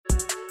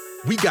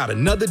We got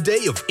another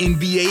day of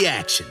NBA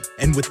action.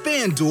 And with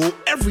FanDuel,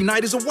 every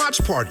night is a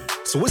watch party.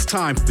 So it's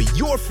time for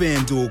your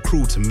FanDuel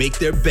crew to make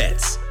their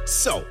bets.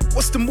 So,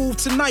 what's the move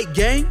tonight,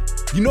 gang?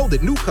 You know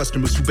that new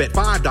customers who bet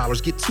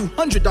 $5 get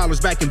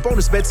 $200 back in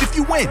bonus bets if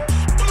you win.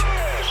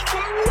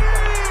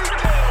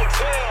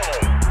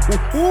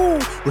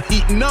 Woohoo! We're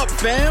heating up,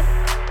 fam.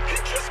 You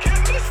just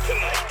can't miss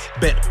tonight.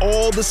 Bet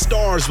all the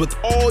stars with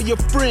all your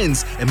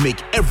friends and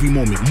make every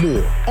moment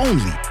more.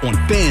 Only on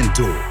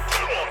FanDuel.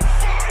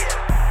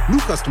 New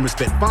customers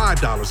bet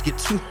 $5 get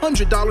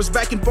 $200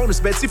 back in bonus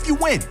bets if you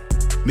win.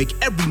 Make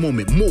every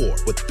moment more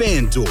with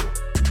FanDuel.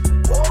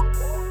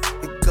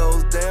 It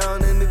goes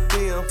down in the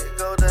DM. It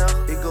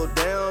go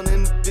down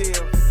in the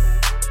DM.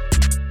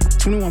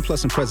 21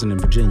 plus and present in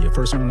Virginia.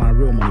 First online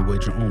real money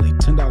wager only.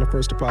 $10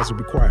 first deposit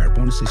required.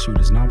 Bonus issued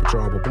is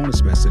non-withdrawable bonus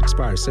vest that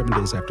expires 7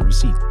 days after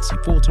receipt. See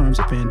full terms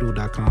at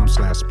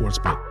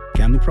FanDuel.com/sportsbook.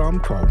 Gambling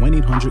problem? Call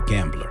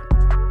 1-800-GAMBLER.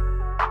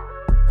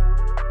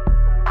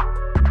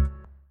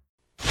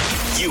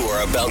 You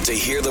are about to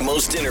hear the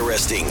most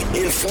interesting,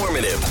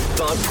 informative,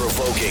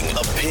 thought-provoking,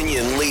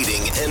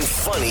 opinion-leading, and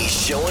funny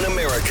show in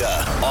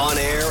America. On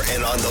air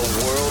and on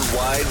the World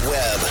Wide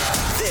Web.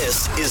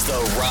 This is The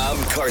Rob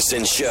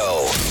Carson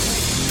Show.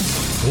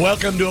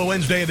 Welcome to a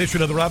Wednesday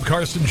edition of The Rob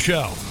Carson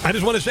Show. I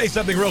just want to say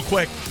something real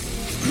quick.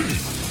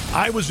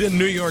 I was in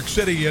New York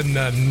City in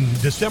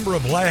December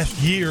of last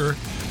year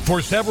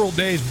for several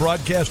days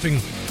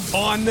broadcasting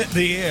on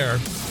the air.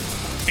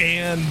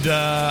 And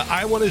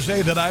I want to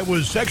say that I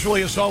was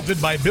sexually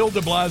assaulted by Bill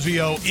de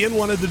Blasio in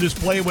one of the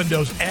display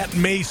windows at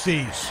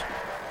Macy's.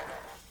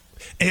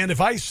 And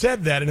if I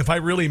said that, and if I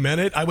really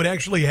meant it, I would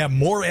actually have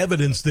more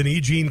evidence than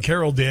E. Jean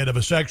Carroll did of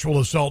a sexual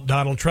assault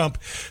Donald Trump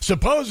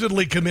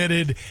supposedly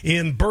committed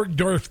in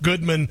Bergdorf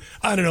Goodman,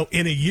 I don't know,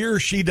 in a year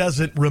she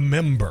doesn't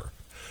remember.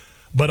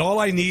 But all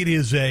I need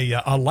is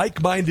a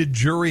like-minded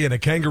jury in a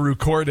kangaroo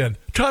court, and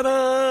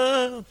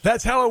ta-da!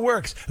 That's how it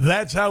works.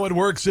 That's how it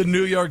works in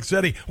New York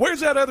City. Where's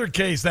that other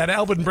case, that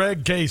Alvin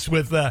Bragg case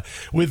with the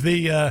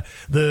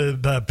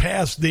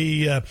past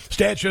the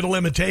statute of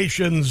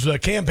limitations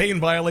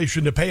campaign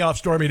violation to pay off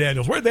Stormy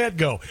Daniels? Where'd that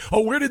go?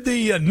 Oh, where did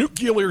the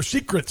nuclear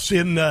secrets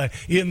in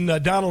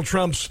Donald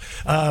Trump's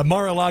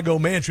Mar-a-Lago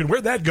mansion?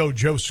 Where'd that go,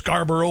 Joe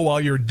Scarborough?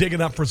 While you're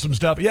digging up for some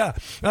stuff, yeah,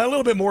 a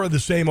little bit more of the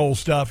same old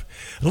stuff,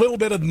 a little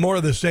bit of more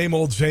of the same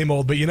old.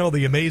 But you know,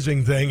 the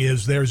amazing thing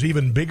is there's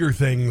even bigger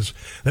things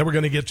that we're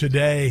going to get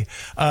today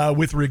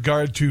with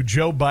regard to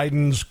Joe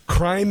Biden's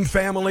crime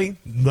family.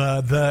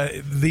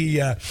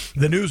 The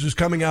news is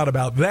coming out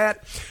about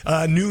that.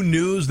 New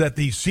news that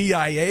the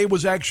CIA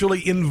was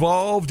actually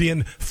involved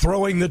in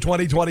throwing the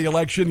 2020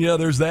 election. Yeah,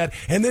 there's that.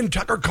 And then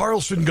Tucker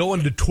Carlson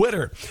going to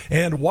Twitter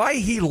and why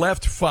he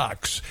left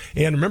Fox.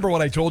 And remember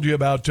what I told you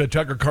about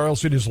Tucker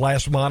Carlson, his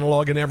last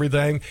monologue and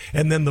everything.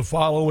 And then the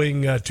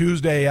following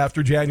Tuesday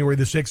after January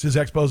the 6th, his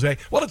expose.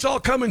 Well, it's all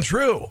coming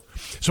true.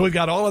 So we've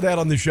got all of that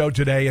on the show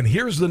today. And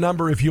here's the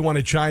number if you want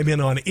to chime in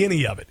on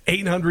any of it.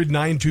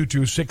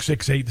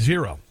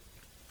 800-922-6680.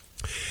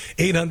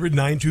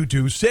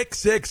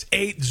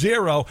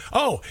 800-922-6680.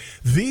 Oh,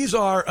 these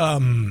are how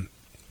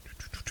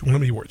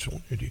many words?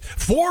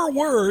 4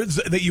 words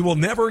that you will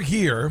never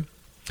hear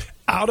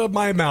out of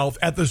my mouth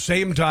at the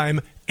same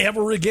time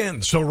ever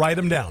again. So write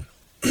them down.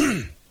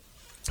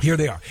 Here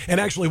they are. And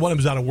actually, one of them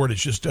is not a word. It's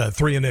just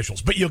 3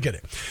 initials. But you'll get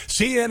it.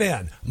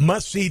 CNN,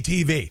 must-see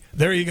TV.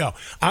 There you go.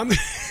 I'm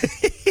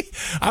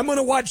going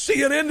to watch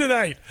CNN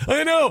tonight.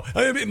 I know.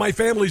 My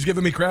family's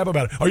giving me crap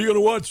about it. Are you going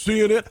to watch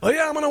CNN? Oh,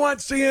 yeah, I'm going to watch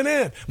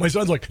CNN. My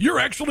son's like, you're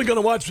actually going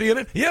to watch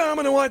CNN? Yeah, I'm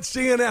going to watch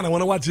CNN. I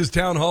want to watch his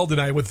town hall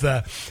tonight with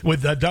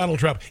Donald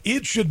Trump.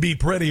 It should be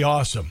pretty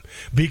awesome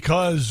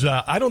because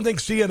I don't think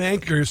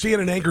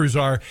CNN anchors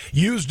are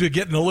used to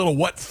getting a little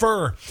what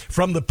fur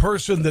from the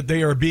person that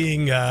they are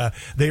being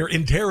they are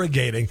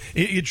interrogating.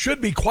 It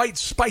should be quite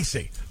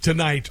spicy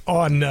tonight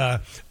on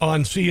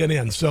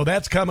CNN. So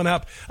that's coming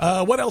up.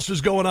 What else is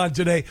going on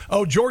today?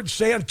 Oh, George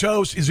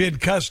Santos is in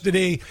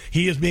custody.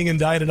 He is being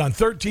indicted on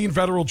 13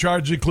 federal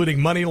charges, including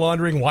money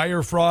laundering,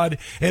 wire fraud,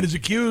 and is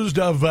accused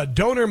of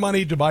donor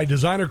money to buy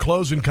designer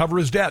clothes and cover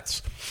his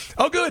debts.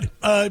 Oh, good.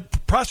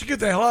 Prosecute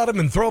the hell out of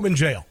him and throw him in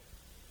jail.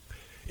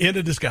 End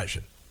of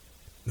discussion.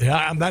 Yeah,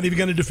 I'm not even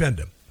going to defend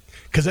him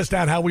because that's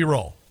not how we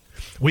roll.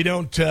 We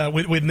don't,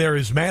 when there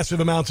is massive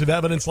amounts of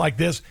evidence like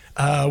this,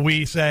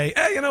 we say,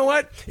 hey, you know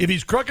what? If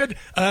he's crooked,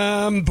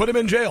 put him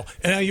in jail.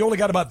 And you only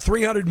got about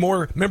 300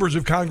 more members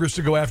of Congress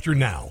to go after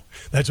now.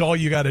 That's all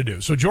you got to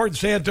do. So George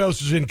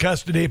Santos is in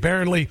custody.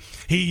 Apparently,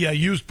 he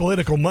used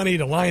political money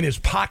to line his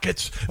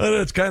pockets.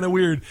 That's kind of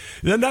weird.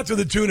 Not to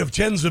the tune of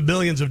tens of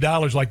billions of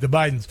dollars like the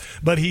Bidens,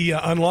 but he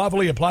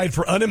unlawfully applied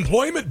for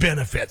unemployment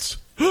benefits.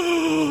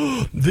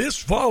 This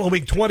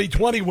following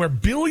 2020, where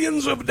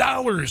billions of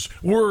dollars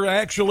were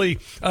actually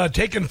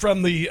taken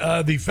from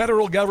the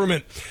federal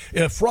government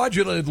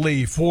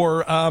fraudulently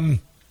for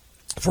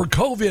for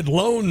COVID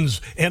loans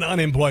and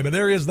unemployment.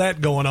 There is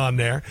that going on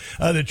there.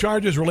 The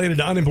charges related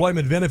to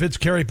unemployment benefits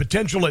carry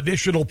potential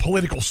additional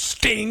political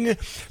sting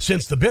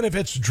since the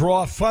benefits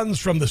draw funds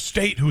from the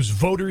state whose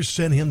voters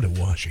sent him to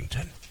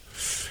Washington.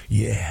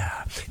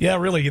 Yeah,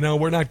 really,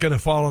 we're not going to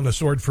fall on the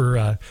sword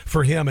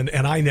for him,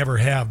 and I never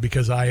have,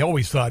 because I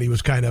always thought he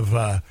was kind of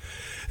a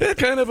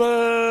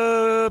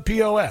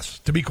POS,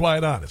 to be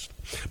quite honest.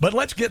 But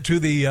let's get to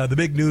the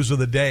big news of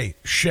the day,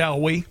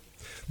 shall we?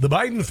 The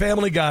Biden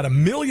family got $1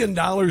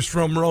 million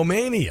from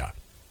Romania,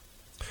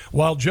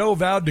 while Joe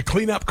vowed to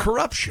clean up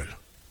corruption.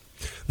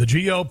 The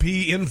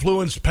GOP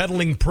influence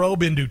peddling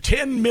probe into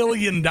 $10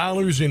 million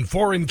in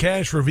foreign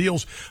cash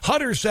reveals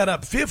Hunter set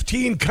up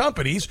 15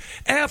 companies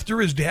after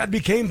his dad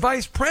became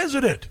vice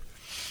president.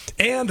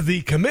 And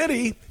the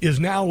committee is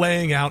now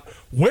laying out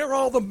where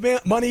all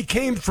the money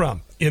came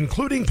from,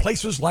 including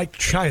places like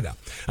China.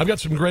 I've got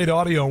some great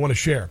audio I want to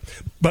share.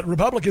 But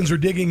Republicans are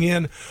digging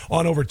in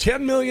on over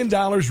 $10 million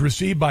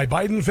received by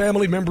Biden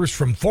family members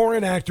from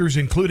foreign actors,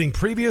 including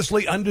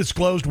previously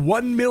undisclosed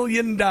 $1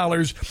 million in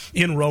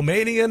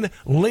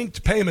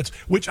Romanian-linked payments,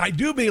 which I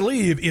do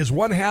believe is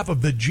 1/2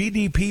 of the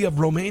GDP of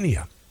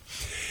Romania.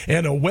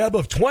 And a web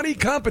of 20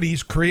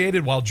 companies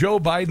created while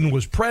Joe Biden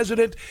was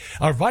president,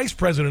 or vice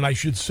president, I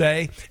should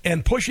say,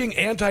 and pushing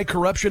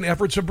anti-corruption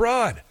efforts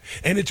abroad.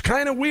 And it's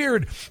kind of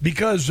weird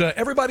because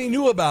everybody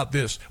knew about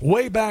this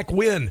way back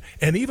when,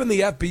 and even the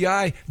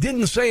FBI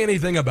didn't say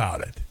anything about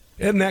it.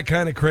 Isn't that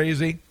kind of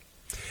crazy?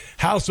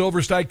 House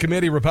Oversight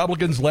Committee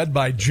Republicans led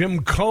by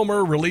Jim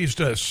Comer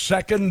released a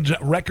second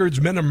records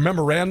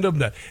memorandum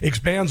that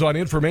expands on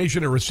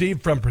information it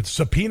received from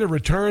subpoena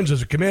returns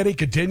as the committee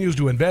continues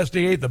to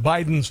investigate the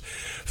Biden's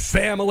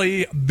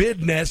family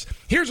business.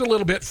 Here's a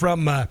little bit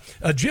from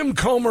Jim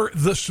Comer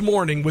this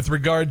morning with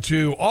regard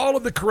to all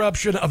of the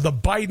corruption of the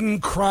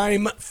Biden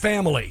crime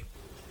family.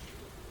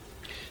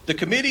 The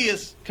committee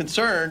is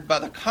concerned by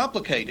the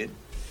complicated,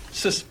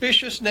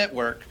 suspicious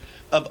network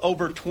of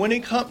over 20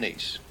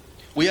 companies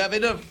we have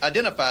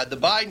identified the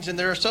Bidens and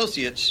their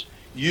associates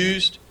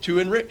used to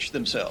enrich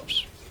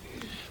themselves.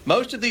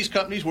 Most of these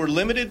companies were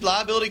limited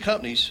liability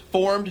companies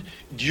formed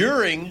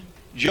during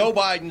Joe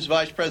Biden's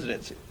vice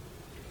presidency.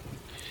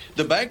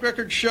 The bank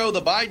records show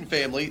the Biden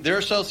family, their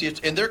associates,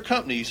 and their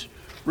companies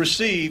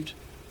received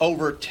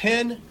over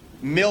 $10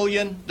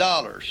 million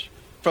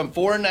from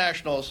foreign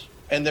nationals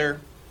and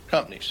their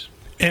companies.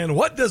 And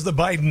what does the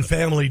Biden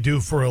family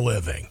do for a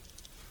living?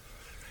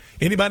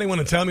 Anybody want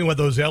to tell me what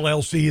those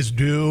LLCs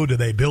do? Do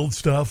they build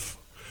stuff?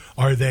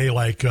 Are they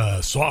like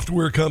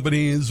software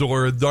companies,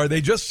 or are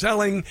they just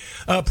selling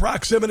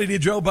proximity to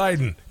Joe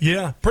Biden?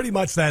 Yeah, pretty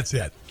much that's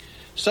it.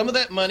 Some of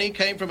that money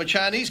came from a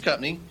Chinese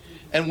company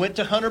and went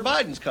to Hunter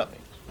Biden's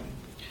company.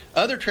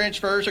 Other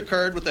transfers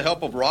occurred with the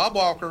help of Rob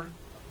Walker,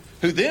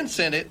 who then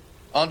sent it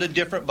on to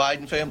different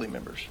Biden family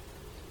members.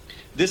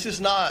 This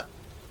is not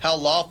how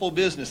lawful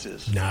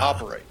businesses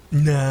operate.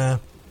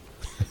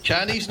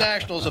 Chinese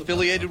nationals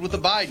affiliated with the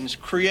Bidens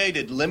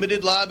created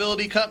limited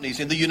liability companies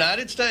in the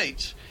United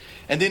States,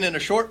 and then in a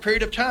short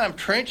period of time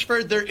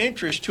transferred their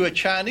interest to a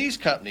Chinese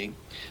company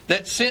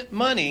that sent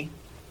money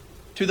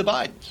to the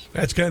Bidens.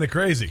 That's kind of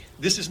crazy.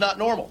 This is not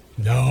normal.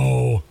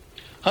 No.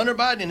 Hunter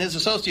Biden and his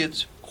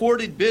associates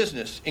courted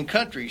business in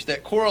countries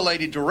that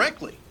correlated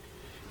directly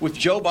with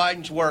Joe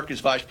Biden's work as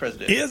vice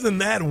president. Isn't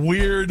that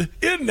weird?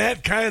 Isn't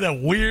that kind of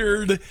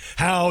weird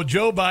how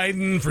Joe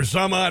Biden, for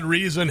some odd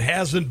reason,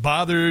 hasn't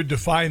bothered to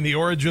find the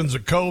origins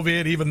of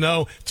COVID, even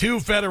though 2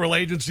 federal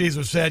agencies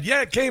have said,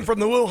 yeah, it came from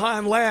the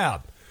Wuhan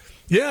lab.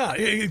 Yeah,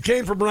 it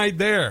came from right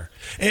there.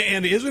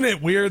 And isn't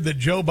it weird that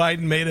Joe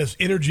Biden made us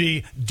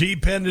energy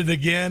dependent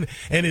again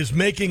and is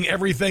making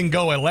everything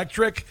go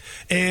electric?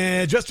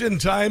 And just in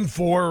time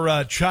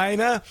for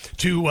China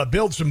to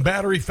build some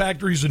battery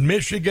factories in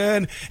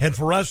Michigan, and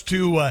for us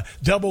to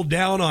double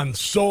down on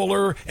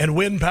solar and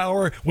wind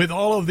power with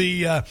all of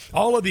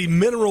the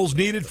minerals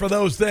needed for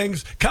those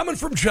things coming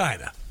from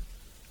China.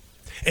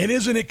 And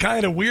isn't it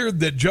kind of weird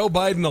that Joe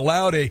Biden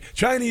allowed a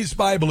Chinese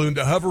spy balloon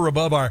to hover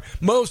above our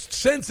most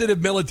sensitive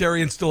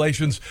military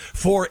installations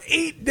for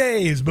 8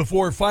 days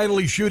before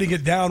finally shooting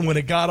it down when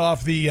it got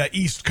off the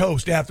East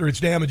Coast after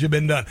its damage had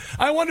been done?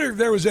 I wonder if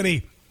there was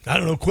any,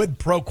 quid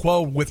pro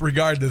quo with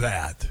regard to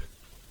that.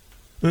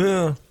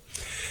 The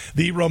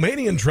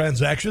Romanian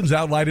transactions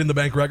outlined in the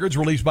bank records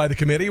released by the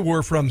committee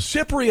were from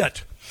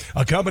Cypriot,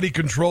 a company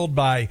controlled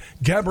by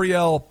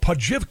Gabriel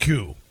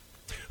Pajivcu,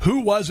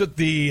 who was at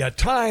the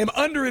time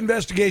under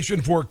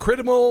investigation for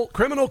criminal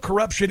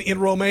corruption in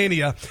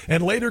Romania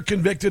and later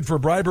convicted for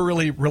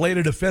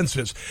bribery-related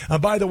offenses.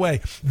 By the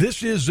way,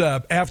 this is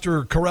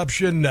after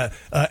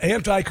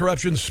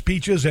anti-corruption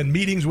speeches and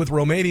meetings with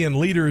Romanian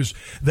leaders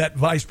that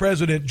Vice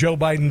President Joe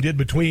Biden did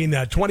between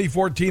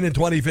 2014 and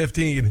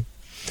 2015.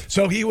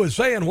 So he was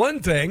saying one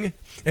thing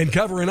and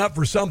covering up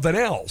for something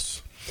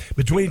else.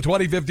 Between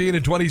 2015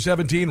 and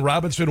 2017,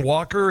 Robinson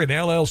Walker and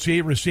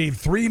LLC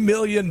received $3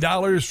 million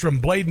from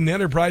Bladen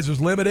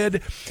Enterprises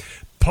Limited.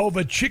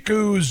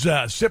 Povachiku's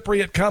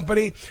Cypriot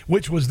company,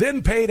 which was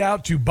then paid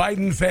out to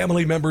Biden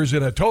family members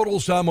in a total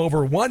sum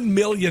over $1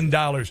 million.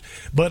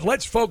 But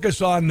let's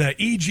focus on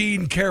E.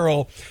 Jean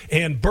Carroll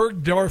and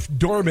Bergdorf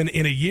Dorman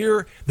in a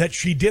year that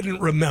she didn't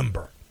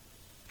remember,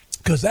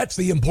 because that's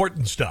the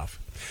important stuff.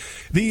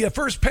 The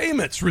first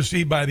payments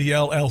received by the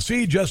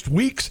LLC just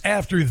weeks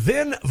after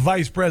then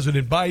Vice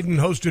President Biden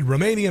hosted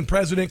Romanian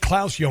President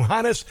Klaus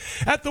Iohannis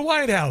at the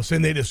White House,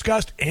 and they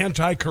discussed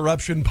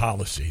anti-corruption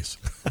policies.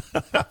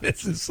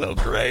 This is so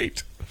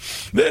great.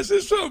 This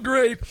is so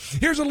great.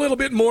 Here's a little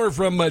bit more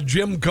from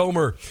Jim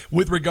Comer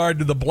with regard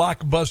to the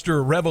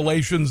blockbuster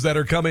revelations that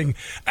are coming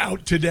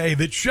out today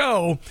that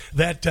show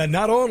that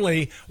not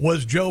only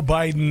was Joe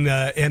Biden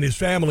and his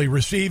family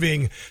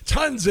receiving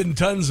tons and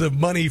tons of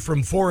money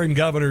from foreign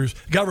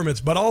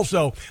governments, but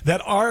also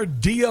that our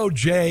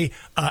DOJ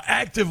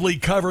actively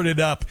covered it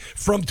up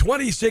from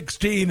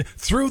 2016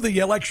 through the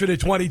election of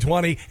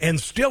 2020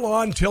 and still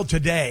on till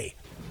today.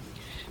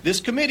 This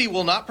committee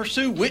will not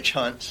pursue witch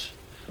hunts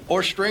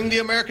or string the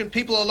American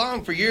people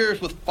along for years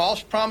with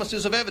false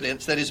promises of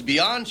evidence that is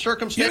beyond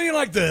circumstance. You mean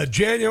like the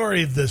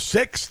January the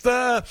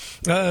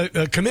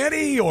 6th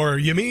committee, or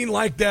you mean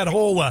like that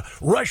whole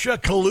Russia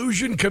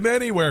collusion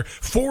committee where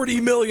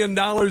 $40 million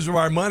of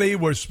our money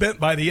was spent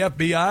by the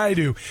FBI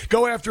to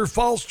go after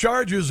false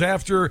charges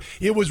after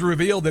it was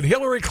revealed that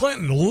Hillary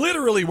Clinton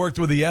literally worked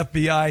with the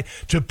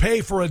FBI to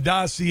pay for a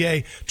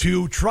dossier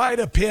to try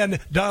to pin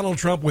Donald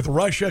Trump with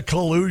Russia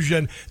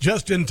collusion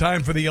just in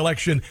time for the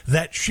election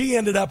that she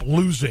ended up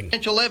losing.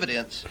 Potential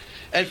evidence,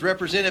 as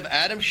Representative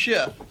Adam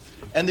Schiff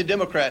and the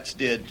Democrats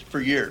did for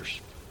years.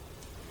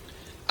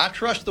 I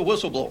trust the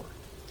whistleblower.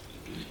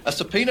 A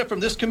subpoena from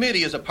this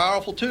committee is a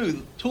powerful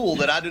tool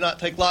that I do not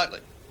take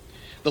lightly.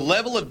 The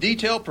level of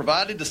detail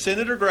provided to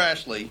Senator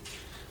Grassley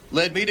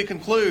led me to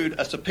conclude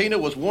a subpoena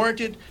was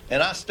warranted,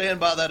 and I stand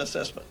by that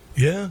assessment.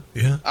 Yeah.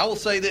 I will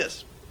say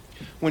this.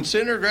 When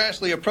Senator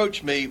Grassley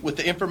approached me with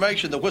the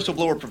information the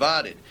whistleblower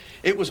provided,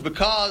 it was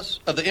because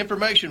of the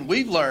information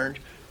we've learned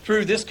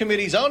through this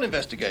committee's own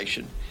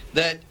investigation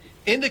that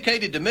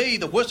indicated to me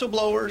the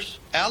whistleblower's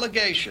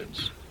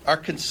allegations are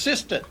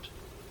consistent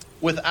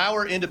with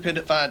our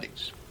independent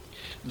findings.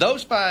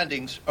 Those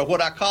findings are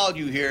what I called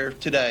you here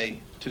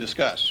today to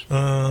discuss.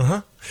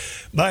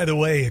 By the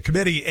way, a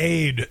committee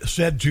aide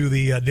said to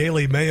the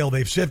Daily Mail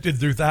they've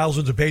sifted through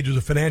thousands of pages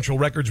of financial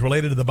records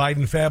related to the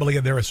Biden family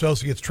and their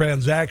associates'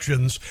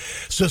 transactions.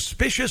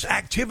 Suspicious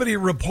activity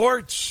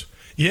reports.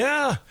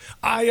 Yeah,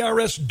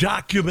 IRS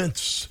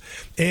documents.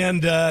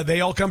 And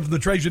they all come from the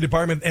Treasury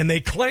Department, and they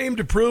claim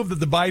to prove that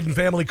the Biden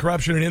family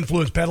corruption and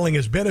influence peddling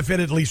has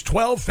benefited at least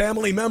 12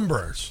 family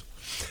members.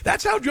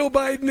 That's how Joe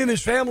Biden and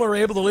his family are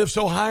able to live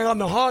so high on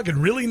the hog and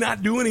really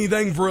not do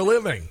anything for a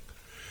living.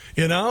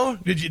 You know,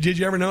 did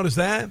you ever notice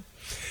that?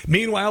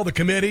 Meanwhile, the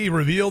committee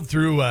revealed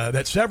through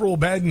that several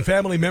Biden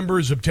family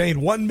members obtained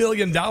 $1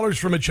 million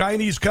from a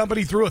Chinese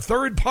company through a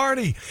third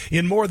party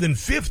in more than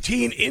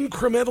 15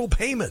 incremental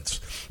payments.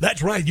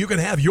 That's right. You can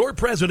have your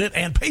president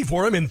and pay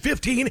for him in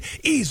 15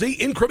 easy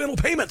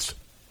incremental payments.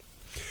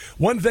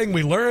 One thing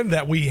we learned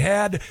that we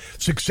had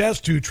success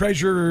to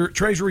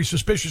Treasury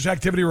suspicious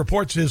activity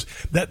reports is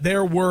that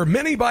there were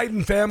many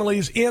Biden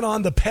families in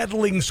on the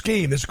peddling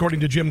scheme. This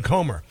according to Jim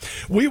Comer.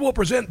 We will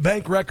present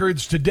bank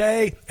records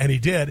today, and he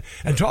did,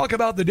 and talk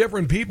about the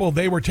different people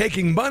they were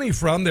taking money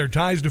from, their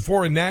ties to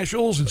foreign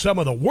nationals in some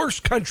of the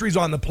worst countries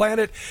on the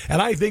planet.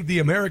 And I think the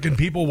American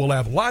people will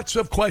have lots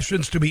of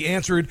questions to be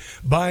answered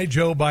by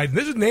Joe Biden.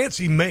 This is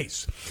Nancy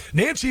Mace.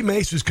 Nancy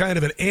Mace is kind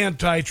of an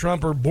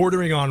anti-Trumper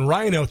bordering on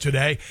rhino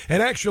today.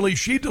 And actually,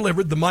 she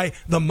delivered the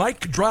mic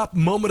drop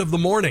moment of the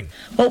morning.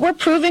 What we're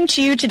proving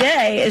to you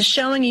today is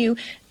showing you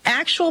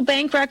actual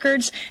bank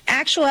records,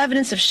 actual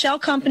evidence of shell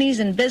companies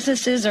and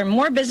businesses, or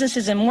more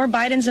businesses and more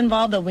Bidens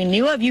involved that we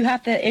knew of. You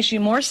have to issue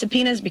more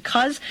subpoenas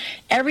because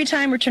every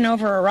time we turn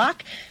over a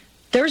rock,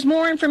 there's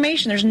more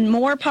information. There's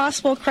more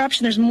possible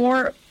corruption. There's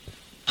more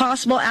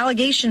possible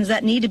allegations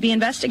that need to be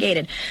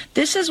investigated.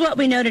 This is what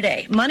we know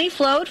today. Money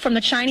flowed from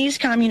the Chinese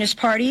Communist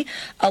Party,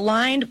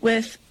 aligned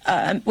with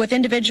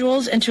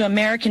individuals into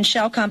American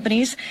shell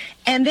companies,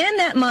 and then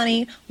that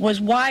money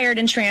was wired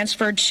and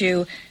transferred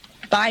to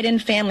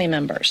Biden family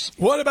members.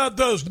 What about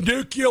those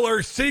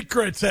nuclear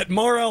secrets at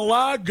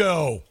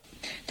Mar-a-Lago?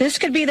 This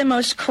could be the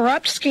most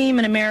corrupt scheme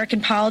in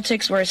American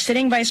politics, where a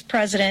sitting vice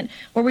president,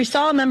 where we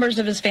saw members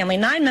of his family,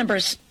 9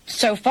 members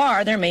so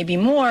far, there may be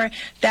more,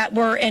 that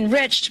were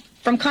enriched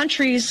from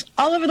countries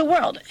all over the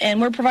world.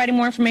 And we're providing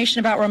more information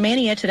about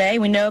Romania today.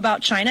 We know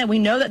about China. We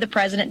know that the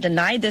president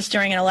denied this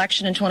during an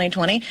election in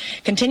 2020,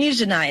 continues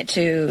to deny it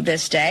to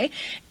this day.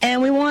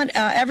 And we want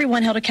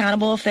everyone held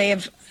accountable if they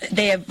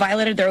have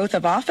violated their oath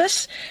of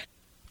office.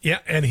 Yeah,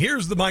 and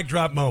here's the mic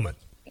drop moment.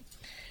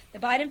 The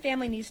Biden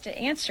family needs to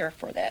answer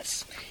for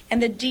this.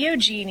 And the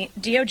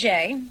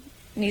DOJ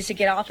needs to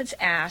get off its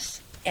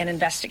ass and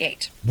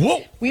investigate.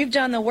 Whoa. We've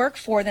done the work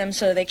for them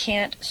so they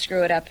can't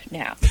screw it up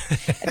now.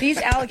 If these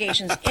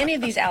allegations, any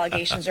of these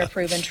allegations are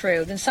proven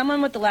true, then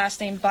someone with the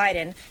last name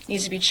Biden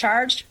needs to be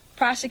charged,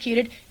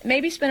 prosecuted, and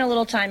maybe spend a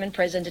little time in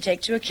prison to take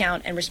to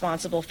account and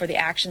responsible for the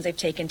actions they've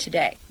taken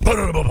today.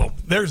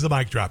 There's the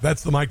mic drop.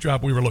 That's the mic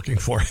drop we were looking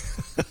for.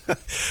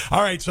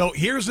 All right, so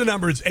here's the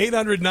number. It's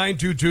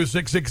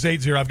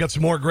 800-922-6680. I've got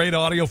some more great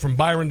audio from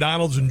Byron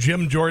Donalds and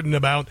Jim Jordan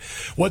about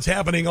what's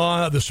happening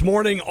on this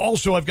morning.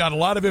 Also, I've got a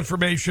lot of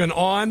information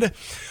on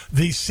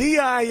the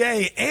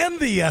CIA and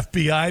the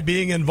FBI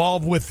being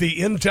involved with the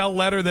intel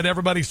letter that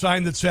everybody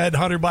signed that said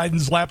Hunter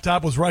Biden's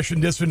laptop was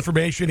Russian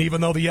disinformation, even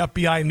though the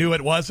FBI knew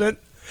it wasn't.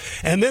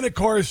 And then, of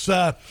course,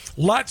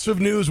 lots of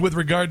news with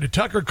regard to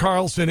Tucker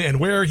Carlson and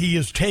where he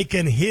has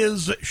taken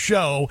his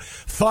show.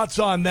 Thoughts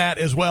on that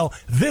as well.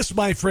 This,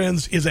 my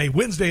friends, is a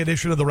Wednesday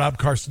edition of the Rob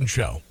Carson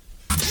Show.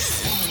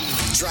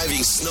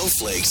 Driving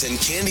snowflakes and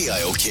candy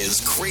aisle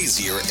kids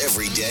crazier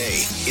every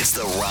day. It's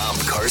the Rob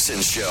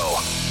Carson Show.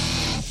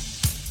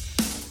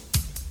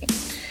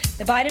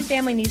 The Biden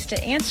family needs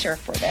to answer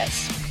for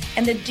this,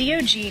 and the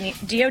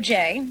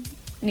DOJ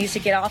needs to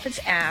get off its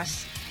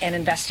ass and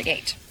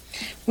investigate.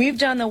 We've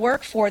done the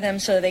work for them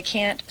so they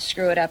can't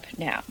screw it up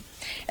now.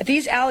 If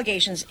these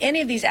allegations,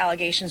 any of these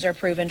allegations are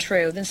proven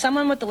true, then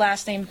someone with the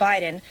last name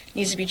Biden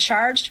needs to be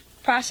charged,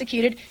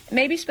 prosecuted, and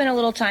maybe spend a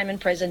little time in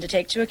prison to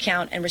take to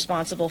account and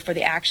responsible for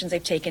the actions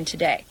they've taken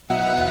today.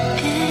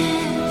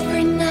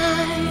 Every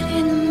night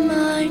in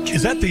my dreams,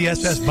 Is that the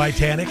SS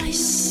Titanic? I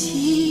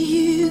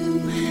see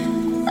you,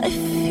 I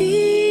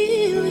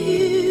feel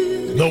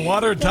you. The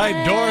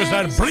watertight doors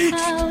are breached.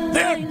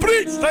 They're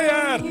breached, they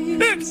are.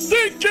 It's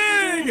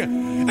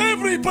sinking.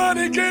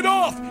 Everybody get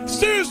off.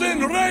 Susan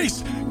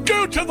Rice,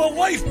 go to the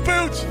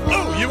lifeboats.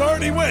 Oh, you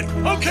already went.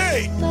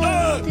 Okay.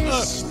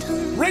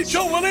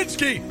 Rachel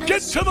Walensky,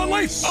 get to the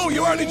life. Oh,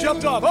 you already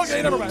jumped off.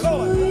 Okay, never mind.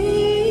 Hold on.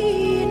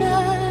 Between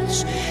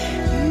us,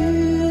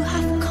 you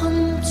have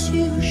come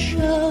to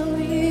show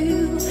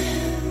you.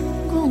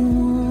 Go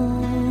on.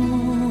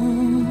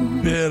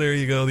 Yeah, there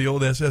you go, the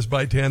old SS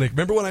Titanic.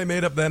 Remember when I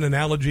made up that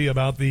analogy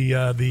about the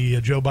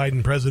Joe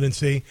Biden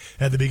presidency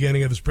at the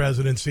beginning of his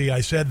presidency?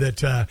 I said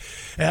that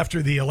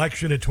after the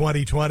election of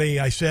 2020,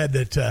 I said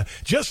that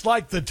just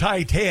like the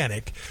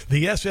Titanic,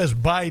 the SS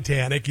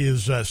Titanic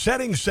is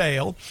setting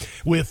sail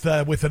with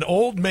an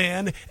old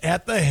man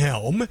at the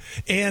helm.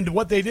 And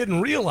what they didn't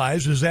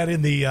realize is that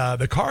in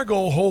the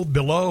cargo hold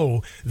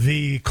below,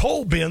 the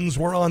coal bins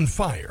were on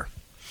fire.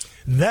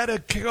 That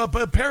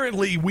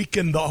apparently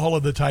weakened the hull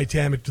of the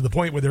Titanic to the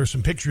point where there are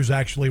some pictures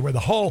actually where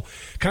the hull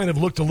kind of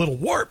looked a little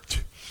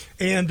warped.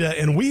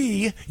 And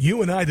we,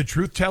 you and I, the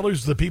truth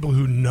tellers, the people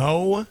who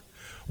know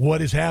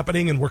what is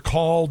happening, and we're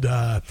called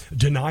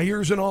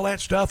deniers and all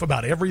that stuff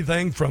about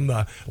everything from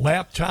the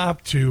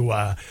laptop to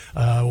Russian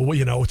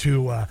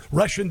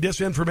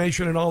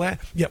disinformation and all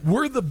that. Yeah,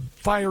 we're the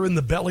fire in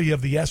the belly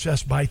of the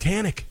SS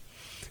Titanic.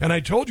 And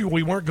I told you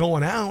we weren't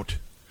going out.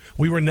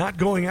 We were not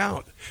going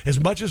out. As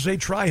much as they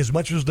try, as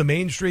much as the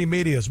mainstream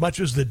media, as much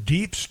as the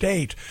deep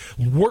state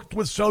worked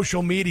with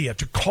social media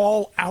to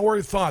call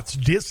our thoughts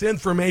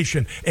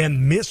disinformation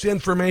and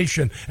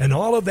misinformation and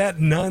all of that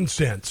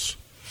nonsense,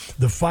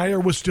 the fire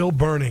was still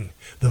burning.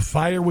 The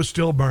fire was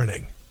still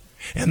burning.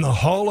 And the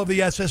hull of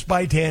the SS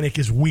Titanic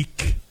is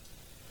weak.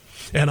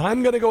 And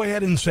I'm going to go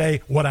ahead and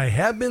say what I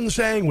have been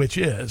saying, which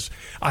is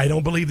I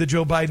don't believe that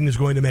Joe Biden is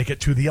going to make it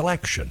to the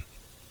election.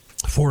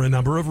 For a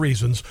number of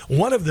reasons,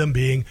 one of them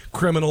being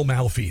criminal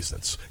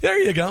malfeasance. There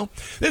you go.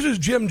 This is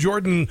Jim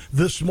Jordan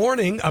this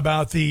morning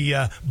about the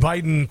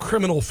Biden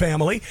criminal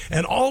family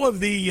and all of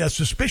the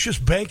suspicious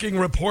banking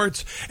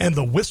reports and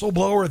the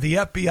whistleblower at the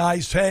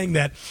FBI saying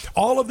that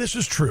all of this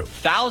is true.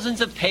 Thousands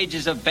of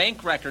pages of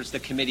bank records the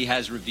committee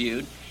has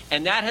reviewed,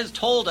 and that has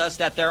told us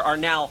that there are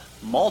now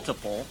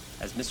multiple,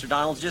 as Mr.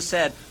 Donalds just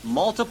said,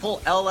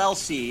 multiple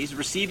LLCs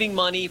receiving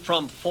money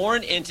from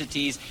foreign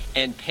entities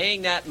and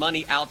paying that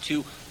money out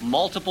to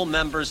multiple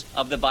members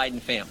of the Biden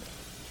family.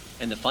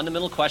 And the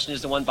fundamental question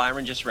is the one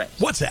Byron just raised.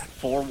 What's that?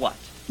 For what?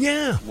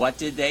 Yeah. What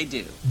did they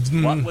do?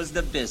 What was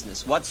the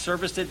business? What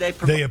service did they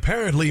provide? They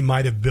apparently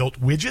might have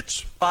built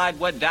widgets.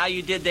 What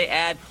value did they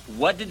add?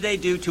 What did they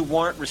do to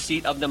warrant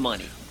receipt of the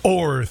money?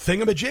 Or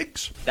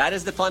thingamajigs? That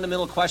is the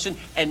fundamental question,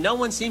 and no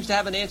one seems to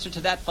have an answer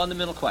to that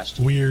fundamental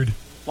question. Weird.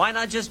 Why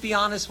not just be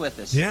honest with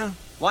us? Yeah.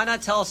 Why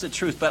not tell us the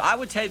truth? But I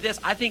would tell you this,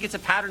 I think it's a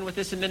pattern with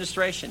this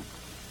administration.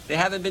 They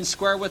haven't been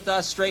square with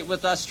us, straight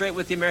with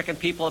the American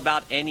people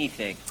about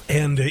anything.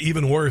 And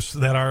even worse,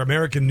 that our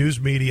American news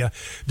media,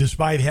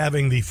 despite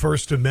having the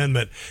First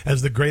Amendment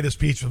as the greatest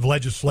piece of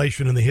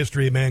legislation in the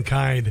history of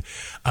mankind,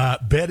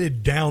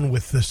 bedded down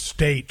with the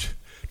state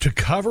to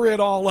cover it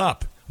all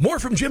up. More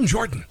from Jim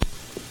Jordan.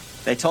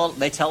 They tell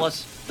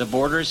us the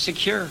border is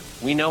secure.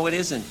 We know it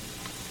isn't.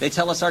 They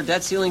tell us our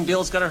debt ceiling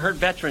bill is going to hurt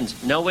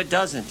veterans. No, it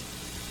doesn't.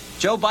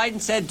 Joe Biden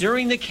said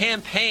during the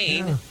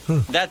campaign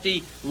that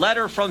the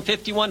letter from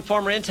 51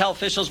 former intel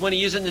officials, when he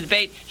used it in the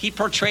debate, he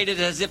portrayed it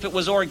as if it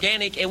was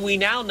organic. And we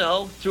now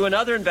know through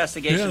another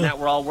investigation that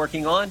we're all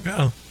working on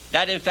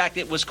that in fact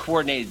it was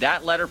coordinated.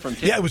 That letter from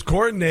Yeah, it was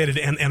coordinated,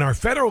 and our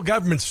federal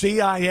government,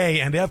 CIA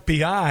and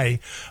FBI,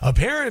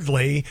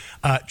 apparently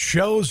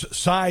chose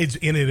sides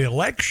in an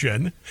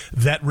election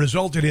that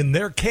resulted in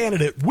their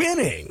candidate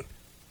winning,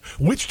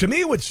 which to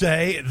me would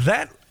say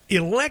that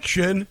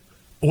election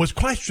was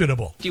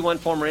questionable. 51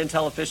 former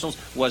intel officials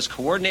was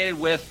coordinated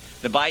with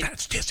the Biden.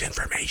 That's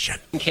disinformation.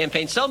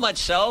 Campaign. So much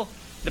so,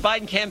 the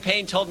Biden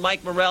campaign told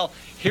Mike Morrell,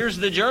 here's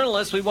the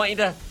journalist we want you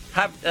to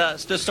have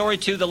the story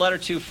to, the letter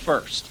to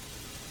first.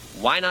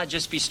 Why not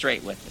just be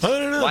straight with us? I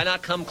don't know. Why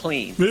not come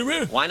clean?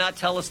 Why not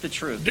tell us the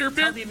truth?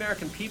 Tell the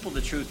American people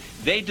the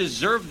truth. They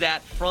deserve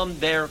that from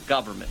their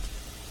government.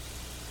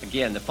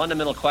 Again, the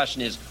fundamental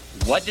question is,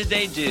 what did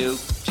they do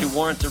to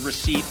warrant the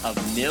receipt of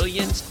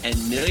millions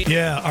and millions?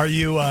 Yeah, are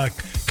you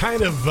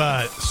kind of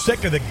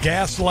sick of the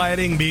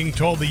gaslighting, being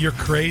told that you're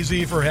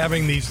crazy for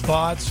having these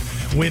thoughts,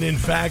 when in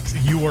fact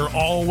you were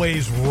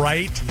always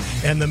right,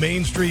 and the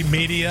mainstream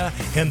media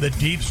and the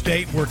deep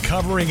state were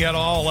covering it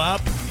all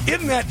up?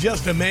 Isn't that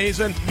just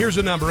amazing? Here's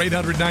a number,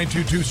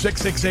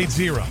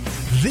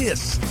 800-922-6680.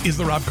 This is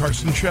The Rob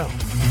Carson Show.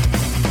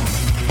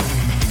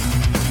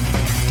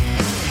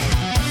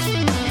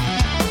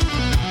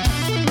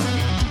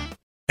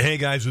 Hey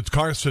guys, it's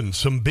Carson.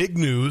 Some big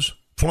news.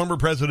 Former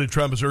President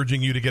Trump is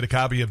urging you to get a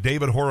copy of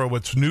David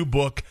Horowitz's new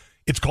book.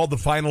 It's called The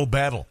Final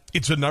Battle.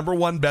 It's a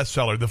 #1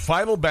 bestseller. The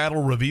Final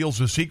Battle reveals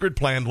a secret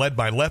plan led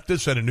by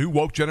leftists and a new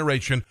woke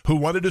generation who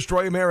want to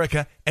destroy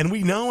America, and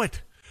we know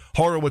it.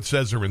 Horowitz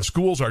says they're in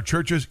schools, our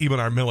churches, even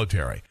our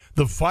military.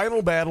 The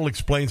Final Battle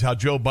explains how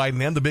Joe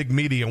Biden and the big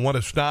media want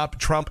to stop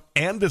Trump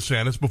and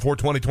DeSantis before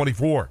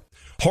 2024.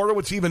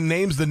 Horowitz even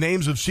names the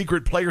names of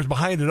secret players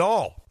behind it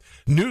all.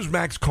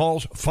 Newsmax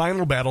calls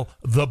Final Battle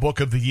the book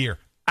of the year.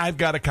 I've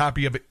got a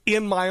copy of it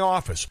in my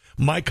office.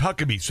 Mike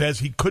Huckabee says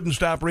he couldn't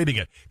stop reading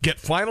it. Get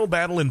Final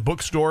Battle in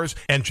bookstores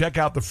and check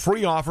out the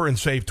free offer and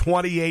save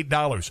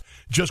 $28.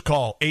 Just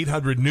call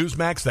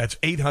 800-NEWSMAX, that's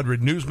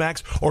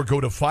 800-NEWSMAX, or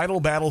go to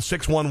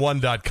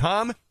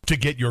finalbattle611.com to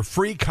get your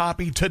free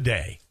copy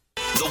today.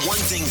 The one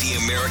thing the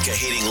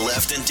America-hating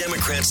left and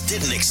Democrats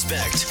didn't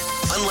expect.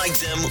 Unlike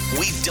them,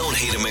 we don't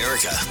hate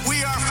America.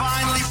 We are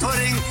finally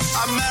putting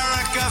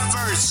America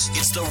first.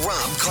 It's the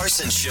Rob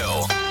Carson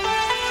Show.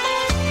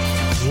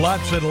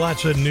 Lots and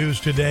lots of news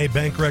today.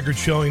 Bank records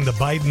showing the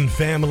Biden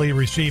family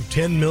received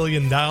 $10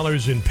 million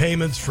in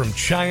payments from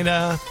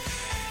China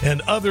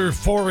and other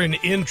foreign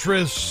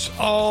interests,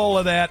 all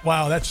of that.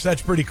 Wow,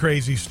 that's pretty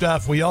crazy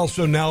stuff. We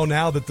also know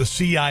now that the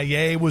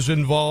CIA was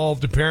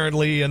involved,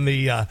 apparently, in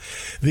the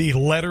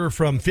letter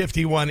from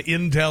 51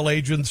 intel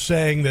agents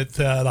saying that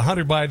the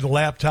Hunter Biden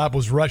laptop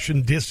was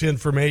Russian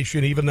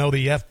disinformation, even though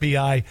the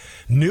FBI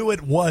knew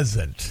it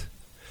wasn't.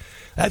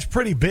 That's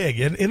pretty big.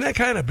 Isn't that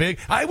kind of big?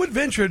 I would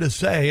venture to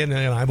say, and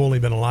I've only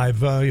been alive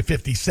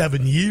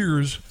 57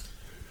 years,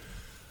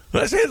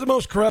 but I say it's the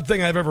most corrupt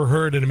thing I've ever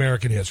heard in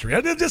American history.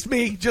 Just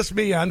me.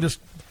 I'm just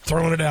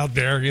throwing it out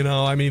there. You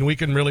know, I mean, we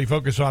can really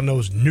focus on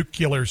those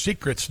nuclear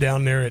secrets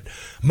down there at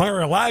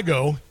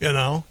Mar-a-Lago, you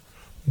know,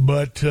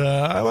 but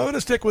I'm going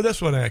to stick with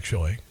this one,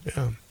 actually.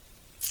 Yeah.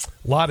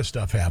 A lot of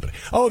stuff happening.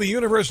 Oh, the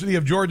University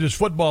of Georgia's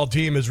football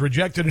team has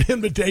rejected an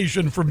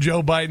invitation from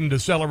Joe Biden to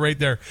celebrate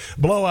their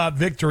blowout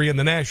victory in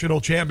the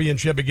national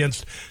championship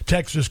against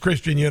Texas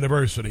Christian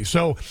University.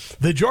 So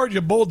the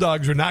Georgia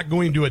Bulldogs are not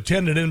going to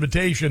attend an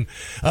invitation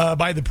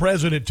by the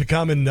president to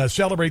come and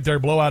celebrate their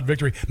blowout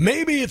victory.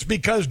 Maybe it's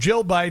because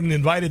Jill Biden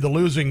invited the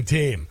losing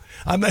team.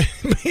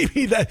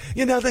 Maybe that,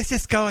 let's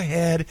just go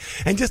ahead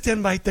and just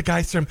invite the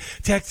guys from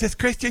Texas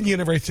Christian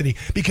University,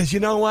 because you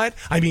know what?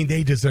 I mean,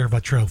 they deserve a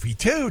trophy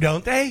too,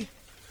 don't they?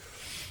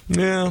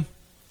 Yeah.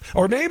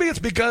 Or maybe it's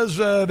because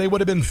they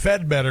would have been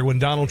fed better when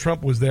Donald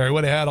Trump was there. He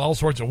would have had all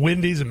sorts of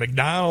Wendy's and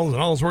McDonald's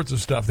and all sorts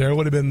of stuff there. It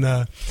would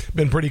have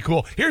been pretty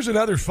cool. Here's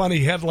another funny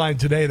headline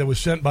today that was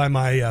sent by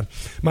my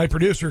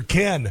producer,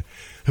 Ken,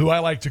 who I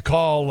like to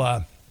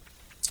call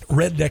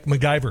Redneck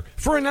MacGyver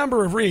for a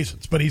number of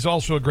reasons, but he's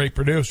also a great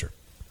producer.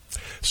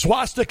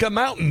 Swastika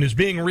Mountain is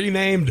being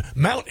renamed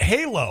Mount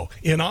Halo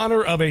in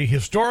honor of a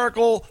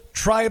historical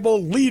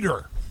tribal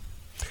leader.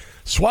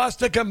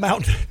 Swastika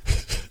Mountain.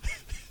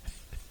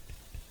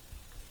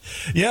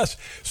 Yes,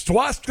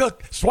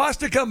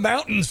 Swastika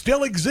Mountain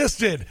still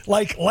existed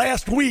like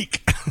last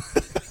week.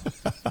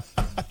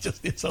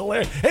 It's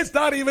hilarious. It's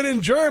not even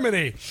in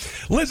Germany.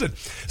 Listen,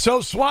 so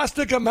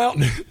Swastika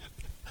Mountain,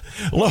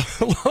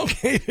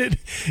 located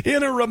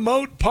in a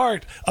remote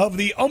part of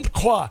the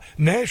Umpqua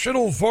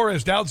National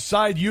Forest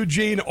outside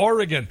Eugene,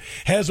 Oregon,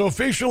 has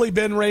officially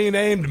been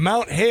renamed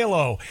Mount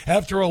Halo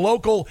after a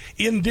local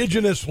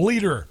indigenous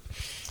leader.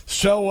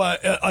 So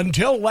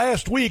until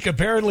last week,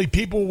 apparently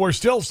people were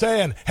still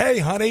saying, hey,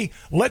 honey,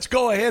 let's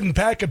go ahead and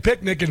pack a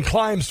picnic and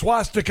climb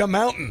Swastika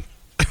Mountain.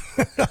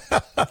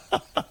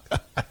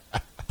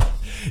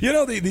 You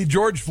know, the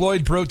George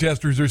Floyd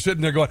protesters are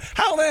sitting there going,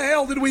 how the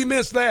hell did we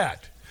miss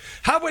that?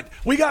 How about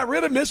we got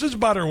rid of Mrs.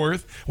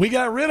 Butterworth? We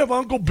got rid of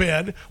Uncle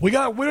Ben. We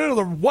got rid of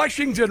the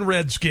Washington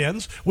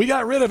Redskins. We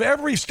got rid of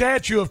every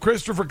statue of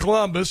Christopher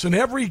Columbus and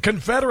every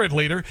Confederate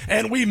leader,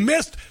 and we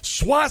missed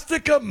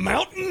Swastika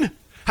Mountain?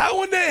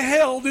 How in the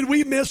hell did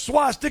we miss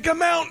Swastika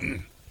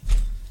Mountain?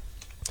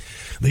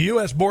 The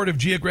U.S. Board of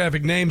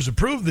Geographic Names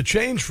approved the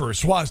change for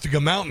Swastika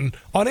Mountain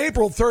on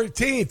April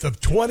 13th of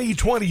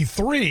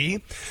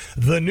 2023.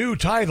 The new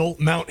title,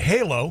 Mount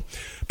Halo,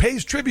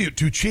 pays tribute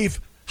to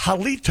Chief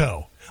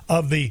Halito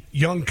of the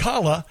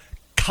Yonkala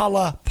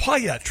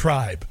Kalapaya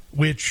tribe,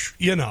 which,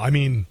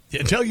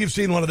 until you've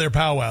seen one of their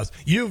powwows,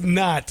 you've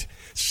not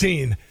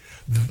seen.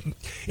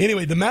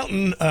 Anyway, the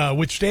mountain,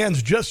 which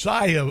stands just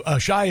shy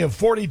of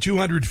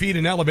 4,200 feet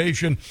in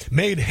elevation,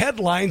 made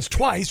headlines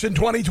twice in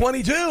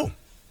 2022.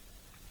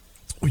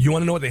 You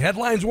want to know what the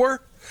headlines were?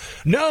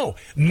 No,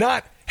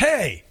 not,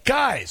 hey,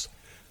 guys,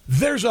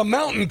 there's a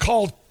mountain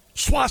called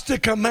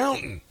Swastika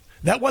Mountain.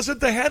 That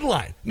wasn't the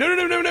headline.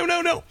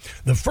 No.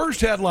 The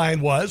first headline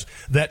was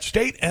that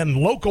state and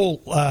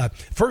local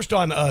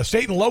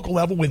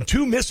level, when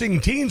 2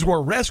 missing teens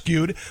were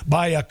rescued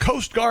by a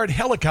Coast Guard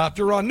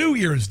helicopter on New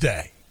Year's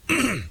Day.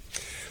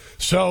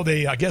 So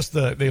I guess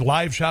the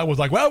live shot was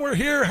like, well, we're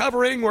here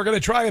hovering. We're going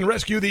to try and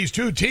rescue these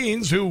 2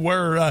 teens who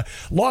were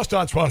lost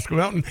on Swastika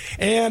Mountain.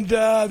 And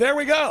there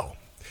we go.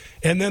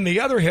 And then the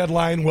other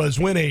headline was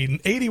when an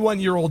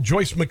 81-year-old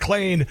Joyce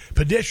McLean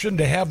petitioned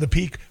to have the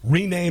peak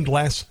renamed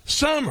last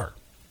summer.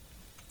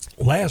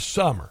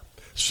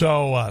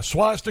 So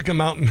Swastika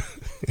Mountain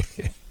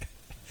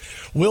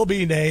will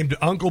be named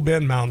Uncle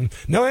Ben Mountain.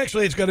 No,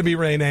 actually, it's going to be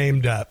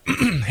renamed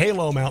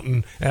Halo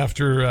Mountain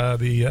after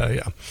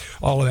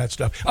all of that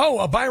stuff.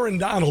 Oh, Byron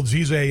Donalds,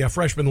 he's a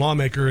freshman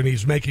lawmaker, and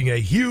he's making a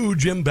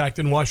huge impact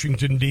in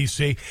Washington,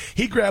 D.C.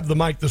 He grabbed the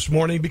mic this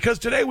morning because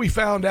today we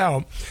found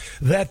out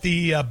that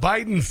the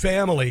Biden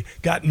family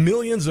got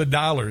millions of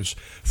dollars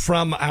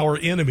from our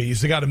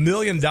enemies. They got $1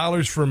 million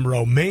from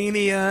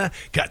Romania,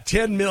 got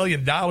 $10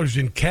 million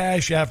in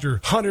cash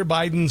after Hunter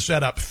Biden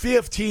set up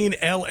 15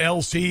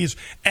 LLCs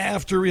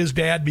after his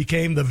dad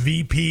became the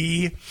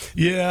VP.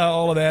 Yeah,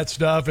 all of that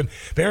stuff. And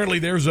apparently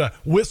there's a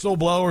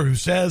whistleblower who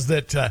says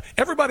that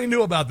everybody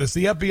knew about this.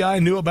 The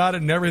FBI knew about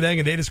it and everything,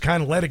 and they just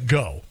kind of let it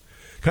go.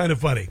 Kind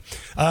of funny.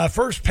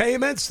 First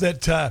payments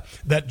that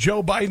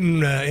Joe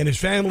Biden and his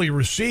family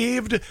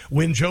received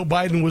when Joe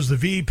Biden was the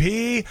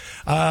VP,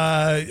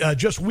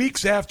 just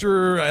weeks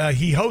after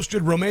he hosted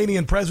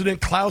Romanian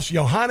President Klaus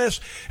Iohannis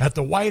at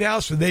the White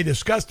House, and they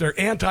discussed their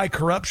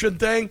anti-corruption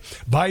thing.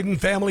 Biden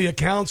family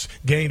accounts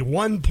gained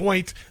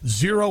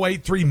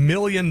 $1.083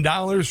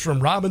 million from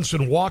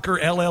Robinson Walker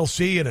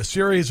LLC in a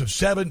series of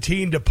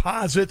 17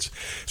 deposits,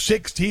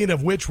 16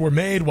 of which were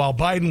made while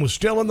Biden was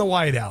still in the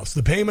White House.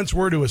 The payments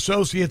were to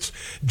associates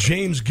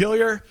James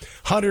Gilliar,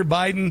 Hunter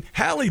Biden,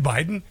 Hallie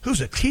Biden,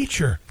 who's a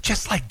teacher,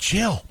 just like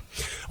Jill,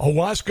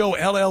 Owasco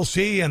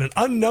LLC, and an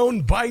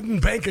unknown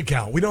Biden bank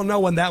account. We don't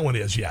know when that one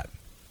is yet.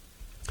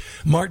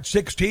 March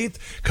 16th,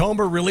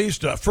 Comer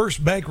released a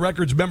first bank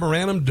records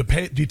memorandum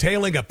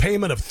detailing a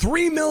payment of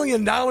 $3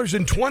 million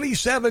in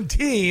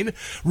 2017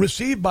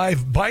 received by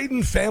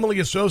Biden family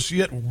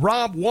associate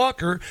Rob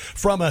Walker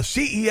from a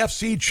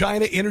CEFC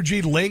China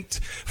energy-linked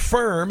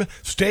firm,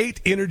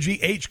 State Energy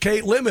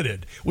HK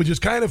Limited, which is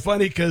kind of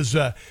funny because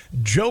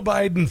Joe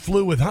Biden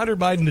flew with Hunter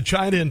Biden to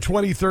China in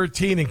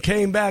 2013 and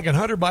came back, and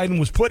Hunter Biden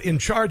was put in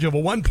charge of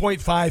a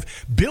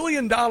 $1.5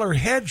 billion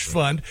hedge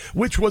fund,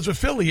 which was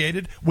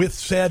affiliated with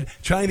said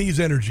Chinese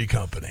energy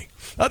company.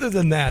 Other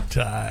than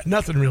that,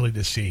 nothing really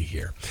to see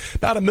here.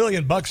 About $1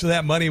 million of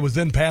that money was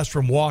then passed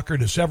from Walker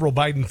to several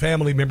Biden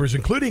family members,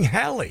 including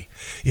Hallie,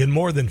 in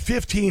more than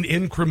 15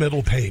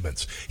 incremental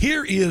payments.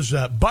 Here is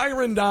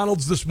Byron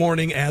Donalds this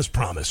morning, as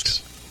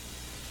promised.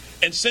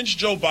 And since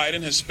Joe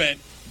Biden has spent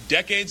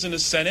decades in the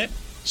Senate,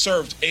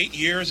 served 8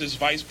 years as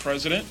vice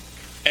president,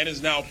 and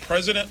is now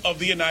president of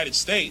the United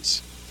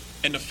States,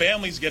 and the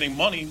family's getting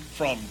money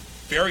from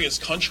various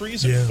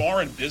countries and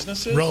foreign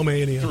businesses,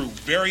 Romania, through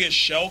various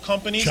shell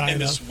companies, China,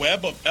 and this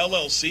web of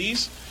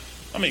LLCs.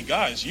 I mean,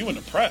 guys, you in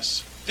the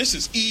press, this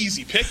is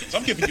easy pickings.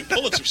 I'm giving you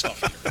Pulitzer stuff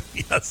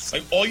here. Yes.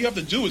 Like, all you have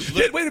to do is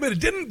wait a minute.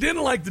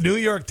 Didn't like the New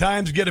York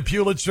Times get a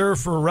Pulitzer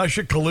for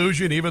Russia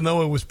collusion, even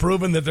though it was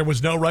proven that there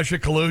was no Russia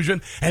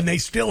collusion, and they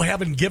still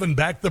haven't given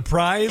back the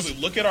prize?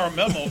 Look at our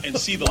memo and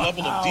see the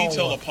level of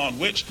detail upon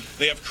which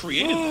they have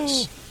created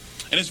this.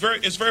 And it's very,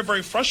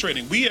 very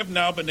frustrating. We have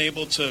now been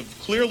able to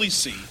clearly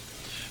see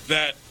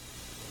that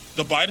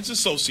the Biden's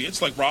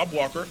associates, like Rob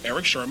Walker,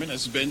 Eric Sherman,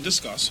 has been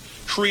discussed,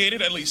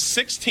 created at least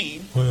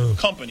 16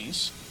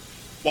 companies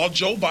while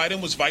Joe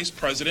Biden was vice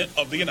president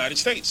of the United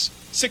States.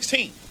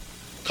 16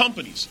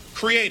 companies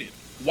created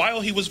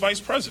while he was vice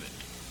president.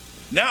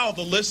 Now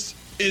the list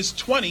is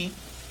 20,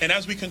 and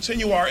as we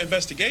continue our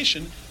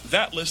investigation,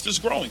 that list is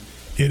growing.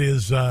 It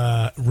is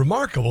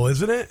remarkable,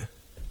 isn't it?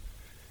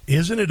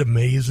 Isn't it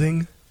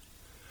amazing?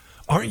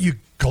 Aren't you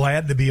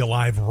glad to be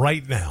alive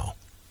right now?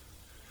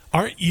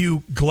 Aren't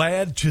you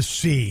glad to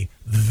see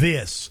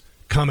this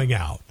coming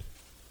out?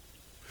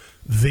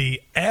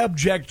 the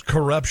abject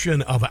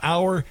corruption of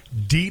our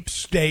deep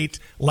state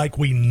like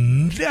we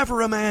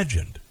never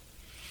imagined.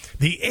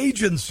 The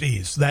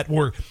agencies that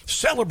were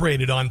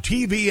celebrated on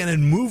TV and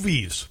in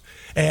movies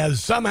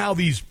as somehow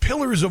these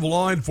pillars of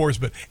law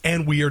enforcement,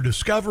 and we are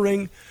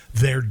discovering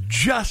they're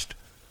just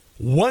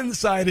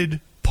one-sided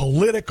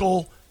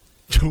political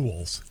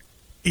tools.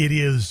 It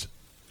is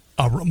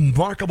a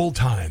remarkable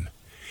time.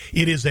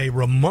 It is a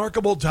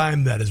remarkable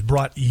time that has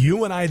brought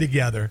you and I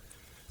together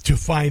to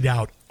find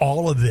out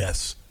all of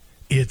this.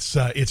 It's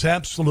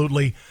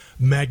absolutely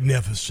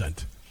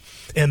magnificent.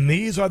 And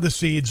these are the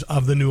seeds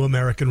of the new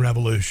American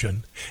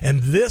Revolution.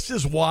 And this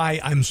is why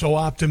I'm so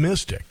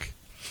optimistic.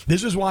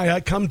 This is why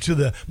I come to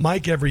the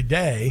mic every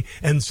day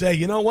and say,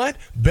 you know what?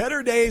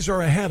 Better days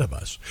are ahead of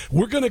us.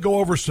 We're going to go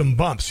over some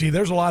bumps. See,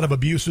 there's a lot of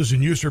abuses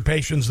and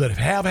usurpations that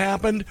have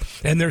happened,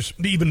 and there's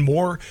even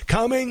more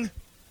coming.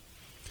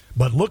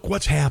 But look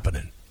what's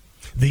happening.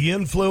 The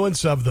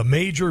influence of the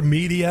major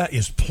media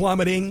is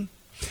plummeting.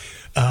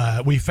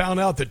 We found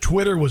out that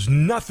Twitter was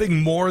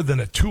nothing more than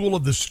a tool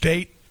of the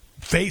state.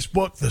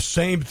 Facebook, the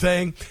same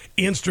thing.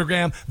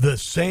 Instagram, the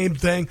same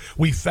thing.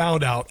 We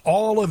found out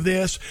all of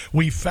this.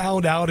 We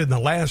found out in the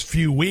last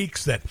few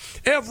weeks that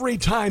every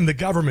time the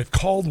government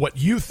called what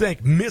you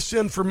think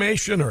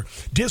misinformation or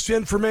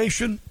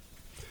disinformation,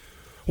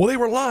 well, they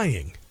were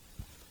lying.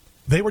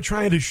 They were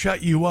trying to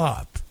shut you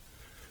up.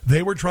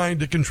 They were trying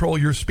to control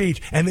your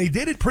speech, and they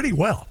did it pretty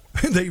well.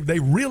 They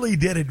really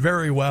did it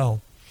very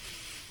well.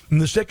 And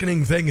the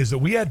sickening thing is that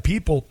we had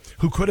people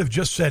who could have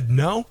just said,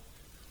 no,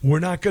 we're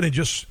not going to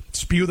just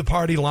spew the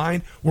party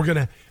line. We're going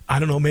to, I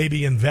don't know,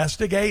 maybe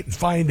investigate and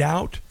find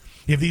out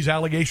if these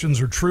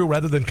allegations are true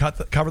rather than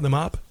cover them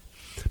up.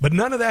 But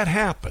none of that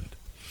happened.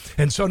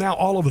 And so now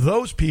all of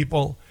those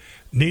people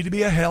need to be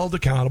held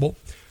accountable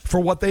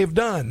for what they've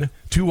done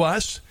to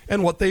us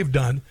and what they've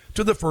done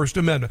to the First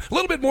Amendment. A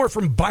little bit more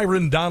from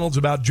Byron Donalds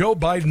about Joe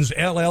Biden's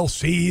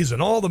LLCs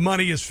and all the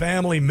money his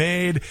family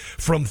made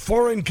from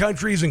foreign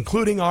countries,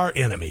 including our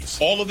enemies.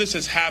 All of this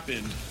has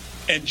happened,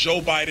 and Joe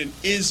Biden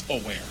is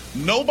aware.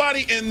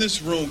 Nobody in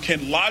this room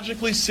can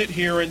logically sit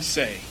here and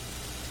say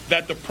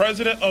that the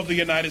President of the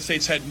United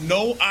States had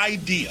no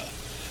idea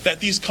that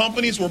these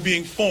companies were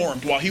being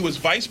formed while he was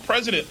Vice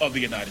President of the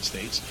United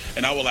States.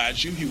 And I will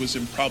add you, he was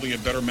in probably a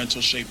better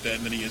mental shape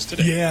then than he is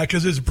today. Yeah,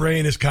 because his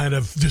brain is kind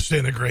of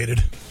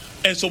disintegrated.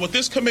 And so what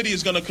this committee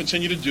is going to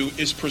continue to do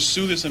is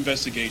pursue this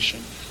investigation.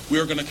 We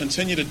are going to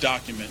continue to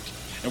document,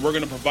 and we're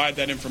going to provide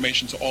that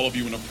information to all of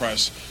you in the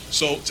press.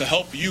 So to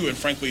help you, and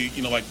frankly,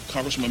 like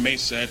Congresswoman May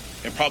said,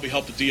 and probably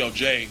help the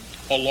DOJ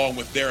along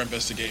with their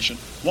investigation.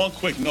 One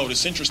quick note,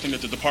 it's interesting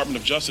that the Department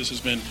of Justice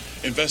has been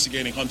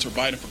investigating Hunter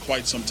Biden for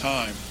quite some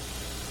time,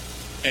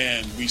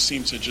 and we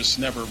seem to just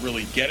never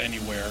really get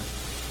anywhere.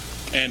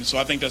 And so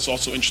I think that's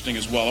also interesting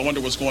as well. I wonder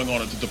what's going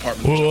on at the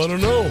Department of Justice. Well, I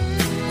don't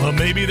know. Well,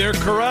 maybe they're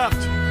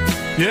corrupt.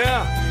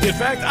 Yeah. In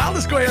fact, I'll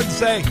just go ahead and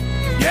say,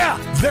 yeah,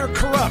 they're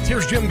corrupt.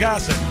 Here's Jim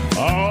Gossett.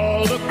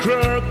 All the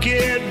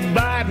crooked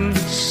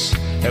Bidens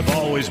have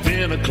always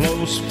been a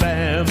close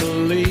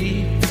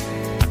family.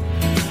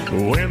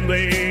 When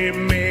they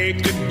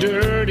make a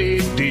dirty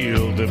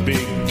deal, the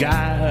big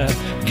guy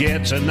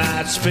gets a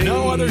nice fee.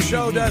 No other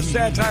show does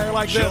satire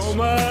like this. Joe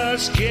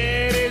must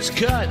get his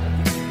cut.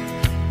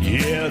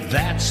 Yeah,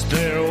 that's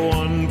their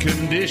one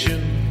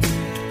condition.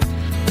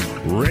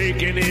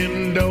 Raking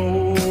in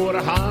dough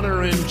to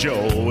Hunter and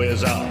Joe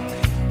is a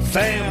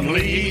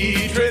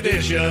family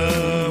tradition.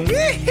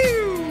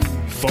 Woo-hoo!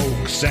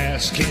 Folks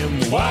ask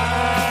him,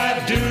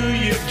 why do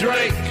you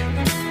drink?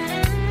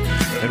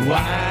 And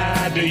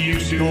why do you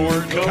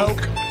snort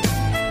coke?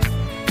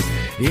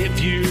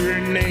 If your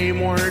name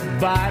weren't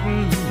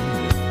Biden,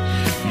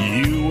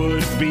 you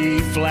would be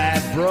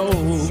flat broke.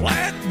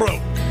 Flat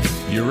broke.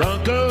 Your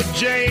Uncle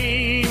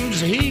James,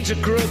 he's a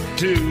crook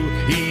too.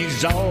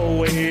 He's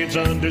always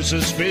under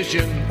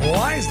suspicion.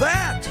 Why is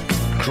that?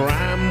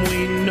 Crime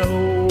we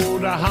know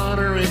to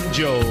Hunter and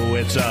Joe,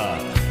 it's a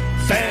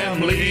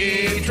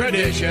family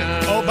tradition.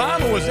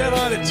 Obama was in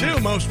on it too,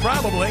 most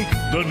probably.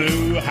 The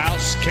new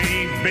house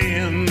can't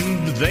bend,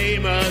 they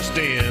must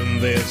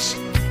end this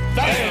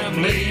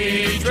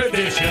family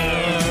tradition.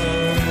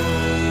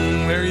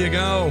 There you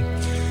go.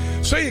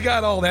 So you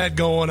got all that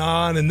going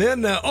on, and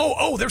then,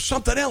 there's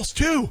something else,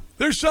 too.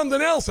 There's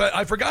something else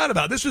I forgot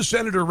about. This is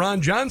Senator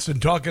Ron Johnson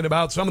talking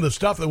about some of the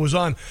stuff that was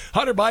on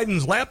Hunter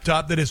Biden's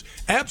laptop that is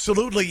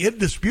absolutely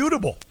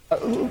indisputable.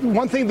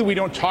 One thing that we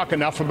don't talk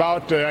enough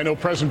about, I know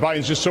President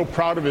Biden's just so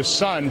proud of his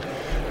son,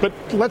 but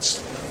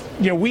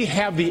we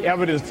have the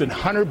evidence that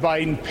Hunter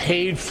Biden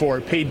paid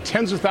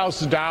tens of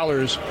thousands of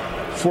dollars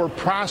for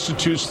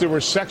prostitutes that were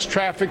sex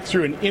trafficked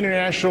through an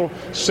international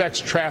sex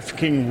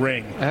trafficking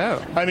ring.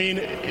 Oh. I mean,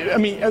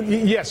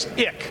 yes,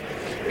 ick.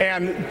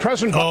 And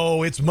President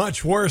Oh, it's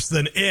much worse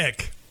than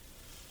ick.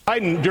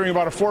 Biden, during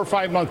about a 4 or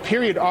 5 month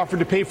period, offered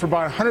to pay for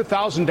about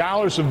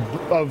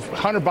 $100,000 of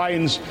Hunter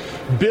Biden's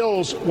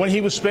bills when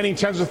he was spending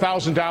tens of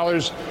thousands of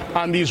dollars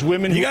on these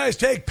women. You guys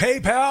take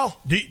PayPal?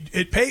 Do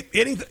it pay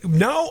anything?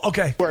 No?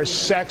 Okay. Who are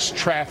sex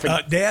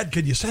trafficked. Dad,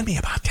 could you send me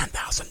about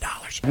 $10,000?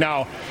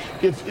 Now,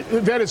 if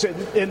that is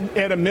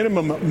at a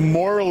minimum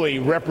morally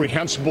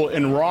reprehensible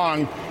and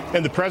wrong,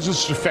 and the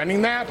president's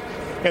defending that,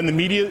 and the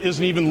media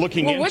isn't even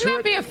looking into it. Wouldn't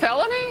that be a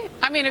felony?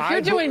 I mean, if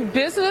you're doing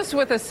business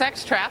with a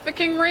sex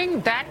trafficking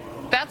ring,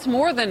 that's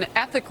more than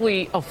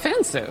ethically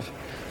offensive.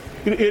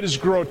 It is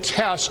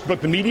grotesque,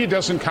 but the media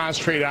doesn't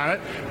concentrate on it.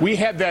 We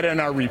had that in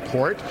our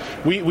report.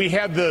 We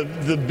had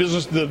the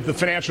business, the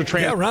financial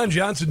Yeah, Ron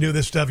Johnson knew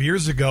this stuff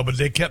years ago, but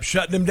they kept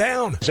shutting him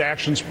down. His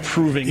actions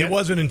proving it. It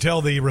wasn't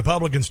until the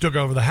Republicans took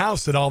over the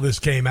House that all this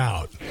came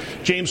out.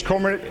 James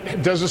Comer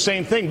does the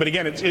same thing, but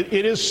again, it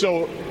is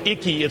so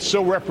icky, it's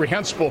so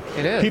reprehensible.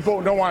 It is.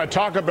 People don't want to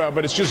talk about it,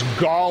 but it's just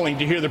galling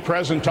to hear the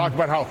president talk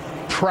about how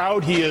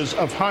proud he is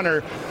of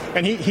Hunter,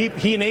 and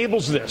he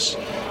enables this.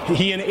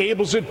 He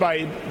enables it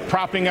by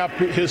propping up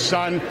his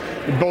son,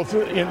 both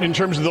in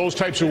terms of those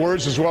types of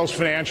words as well as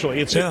financially.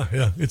 It's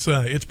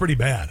pretty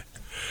bad.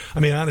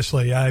 I mean,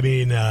 honestly, I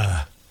don't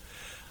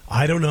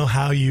know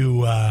how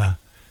you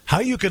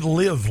could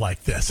live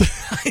like this.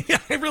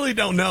 I really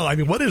don't know. I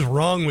mean, what is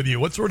wrong with you?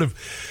 What sort of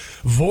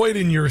void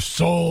in your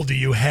soul do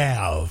you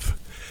have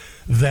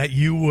that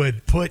you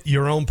would put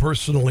your own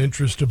personal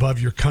interest above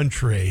your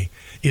country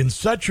in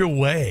such a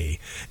way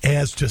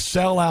as to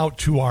sell out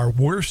to our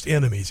worst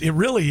enemies? It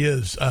really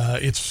is.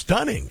 It's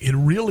stunning. It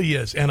really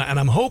is. And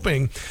I'm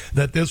hoping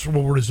that this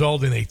will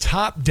result in a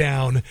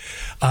top-down,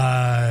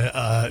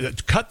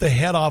 cut the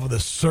head off of the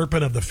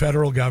serpent of the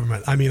federal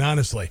government. I mean,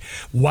 honestly,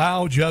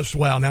 wow, just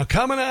wow. Now,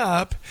 coming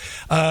up,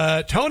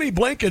 Tony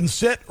Blinken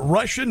set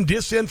Russian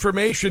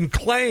disinformation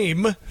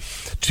claim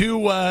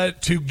to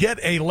get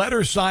a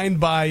letter signed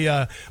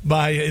by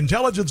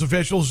intelligence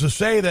officials to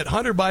say that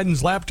Hunter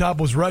Biden's laptop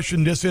was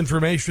Russian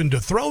disinformation to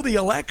throw the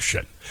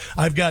election.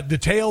 I've got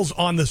details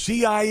on the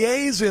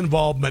CIA's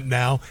involvement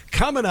now.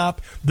 Coming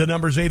up, the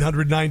number's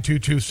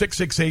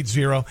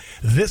 800-922-6680.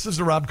 This is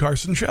the Rob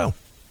Carson Show.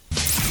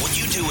 What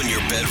you do in your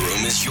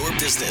bedroom is your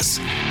business.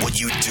 What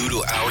you do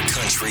to our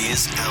country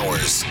is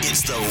ours.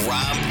 It's the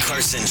Rob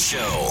Carson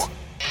Show.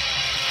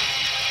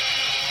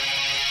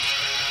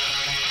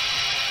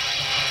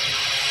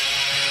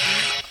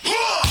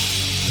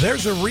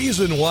 There's a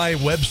reason why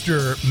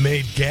Webster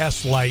made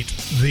gaslight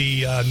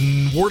the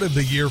word of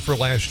the year for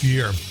last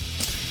year.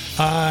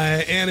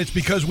 And it's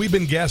because we've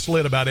been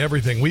gaslit about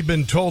everything. We've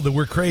been told that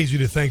we're crazy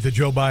to think that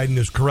Joe Biden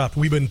is corrupt.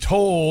 We've been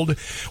told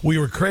we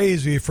were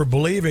crazy for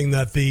believing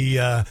that the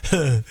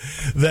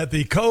that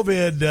the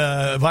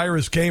COVID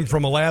virus came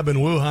from a lab in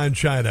Wuhan,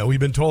 China. We've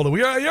been told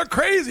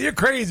that you're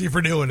crazy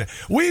for doing it.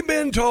 We've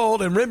been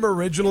told, and remember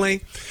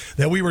originally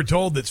that we were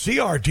told that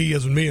CRT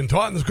isn't being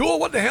taught in school.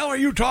 What the hell are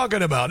you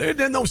talking about? There's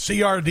no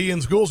CRT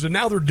in schools, and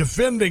now they're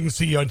defending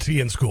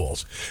CRT in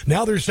schools.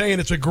 Now they're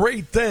saying it's a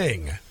great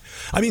thing.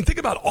 I mean, think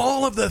about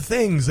all of the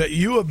things that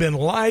you have been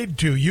lied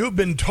to. You've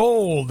been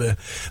told that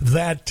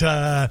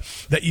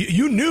that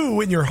you knew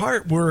in your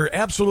heart were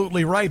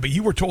absolutely right, but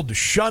you were told to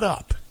shut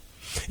up.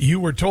 You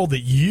were told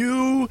that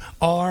you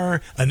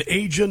are an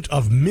agent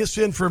of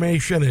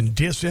misinformation and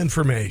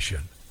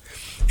disinformation.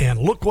 And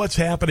look what's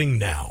happening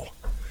now.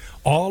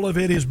 All of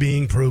it is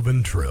being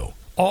proven true.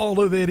 All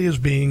of it is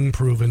being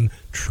proven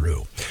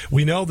true.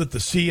 We know that the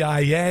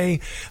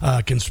CIA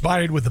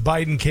conspired with the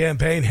Biden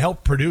campaign,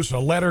 helped produce a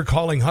letter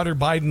calling Hunter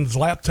Biden's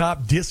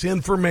laptop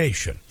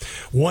disinformation,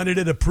 wanted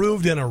it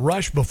approved in a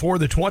rush before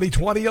the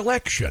 2020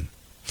 election.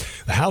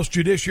 The House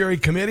Judiciary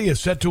Committee is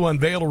set to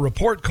unveil a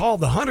report called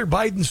the Hunter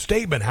Biden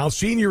Statement, how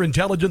senior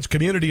intelligence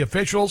community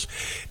officials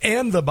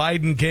and the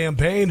Biden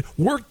campaign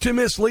worked to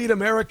mislead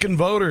American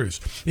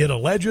voters. It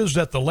alleges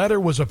that the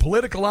letter was a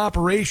political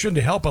operation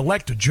to help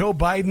elect Joe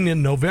Biden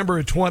in November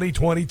of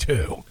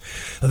 2022.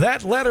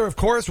 That letter, of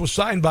course, was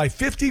signed by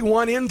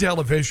 51 intel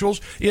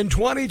officials in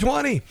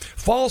 2020,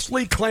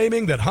 falsely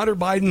claiming that Hunter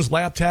Biden's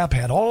laptop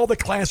had all the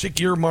classic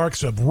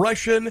earmarks of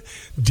Russian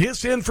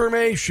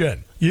disinformation.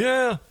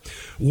 Yeah.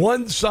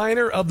 One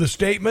signer of the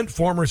statement,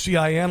 former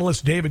CIA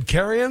analyst David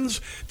Carson,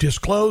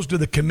 disclosed to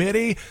the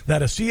committee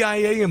that a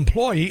CIA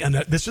employee, and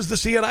this is the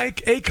CIA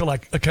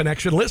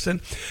connection,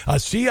 listen, a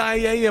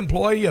CIA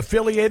employee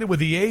affiliated with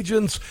the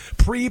agent's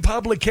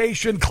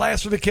pre-publication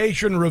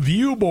classification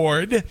review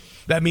board,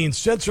 that means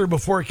censor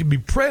before it can be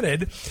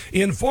printed,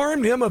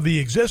 informed him of the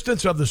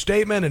existence of the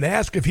statement and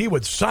asked if he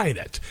would sign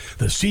it.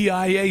 The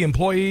CIA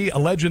employee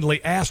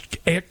allegedly asked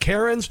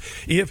Carson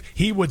if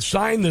he would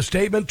sign the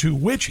statement, to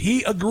which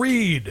he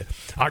agreed.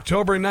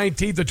 October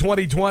 19th of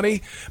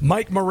 2020,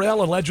 Mike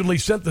Morrell allegedly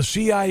sent the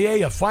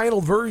CIA a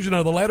final version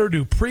of the letter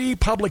to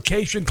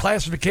pre-publication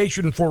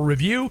classification for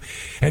review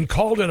and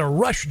called it a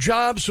rush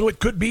job so it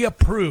could be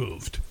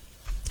approved.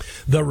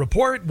 The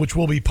report, which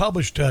will be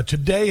published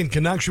today in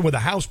conjunction with the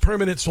House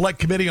Permanent Select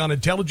Committee on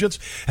Intelligence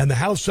and the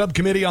House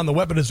Subcommittee on the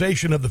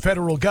Weaponization of the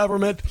Federal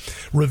Government,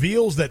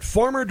 reveals that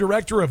former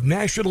Director of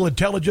National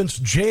Intelligence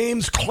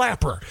James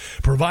Clapper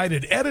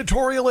provided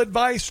editorial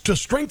advice to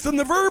strengthen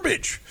the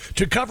verbiage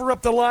to cover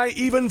up the lie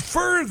even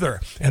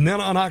further. And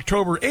then on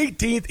October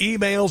 18th,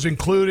 emails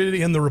included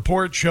in the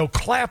report show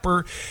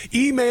Clapper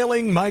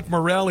emailing Mike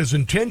Morrell his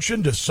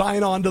intention to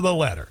sign on to the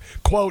letter.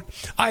 Quote,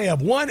 "I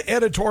have one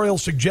editorial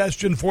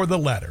suggestion for the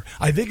letter.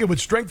 I think it would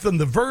strengthen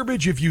the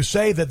verbiage if you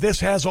say that this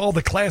has all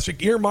the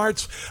classic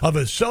earmarks of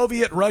a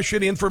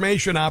Soviet-Russian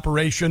information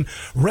operation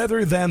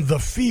rather than the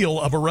feel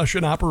of a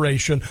Russian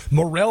operation."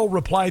 Morrell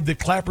replied that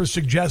Clapper's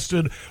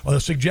suggestion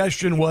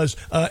was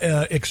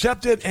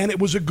accepted, and it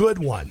was a good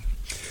one.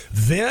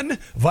 Then,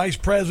 Vice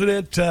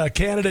President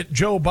candidate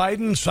Joe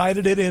Biden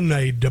cited it in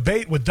a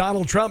debate with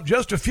Donald Trump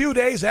just a few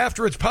days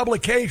after its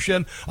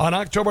publication on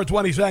October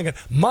 22nd,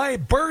 my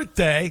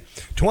birthday,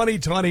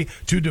 2020,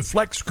 to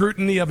deflect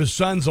scrutiny of his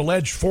son's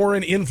alleged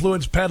foreign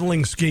influence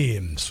peddling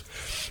schemes.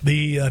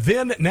 The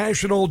then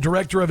National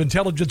Director of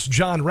Intelligence,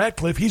 John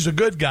Ratcliffe, he's a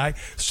good guy,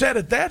 said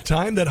at that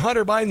time that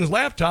Hunter Biden's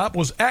laptop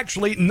was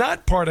actually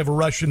not part of a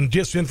Russian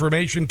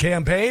disinformation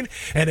campaign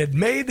and had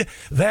made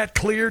that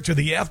clear to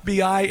the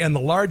FBI and the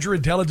larger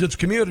intelligence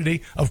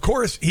community. Of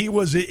course, he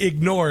was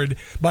ignored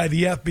by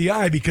the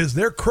FBI because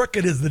they're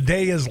crooked as the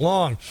day is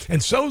long,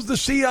 and so's the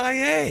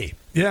CIA.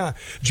 Yeah,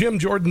 Jim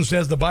Jordan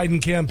says the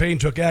Biden campaign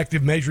took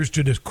active measures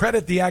to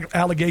discredit the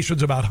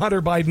allegations about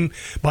Hunter Biden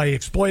by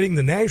exploiting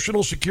the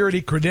national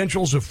security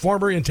credentials of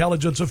former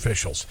intelligence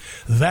officials.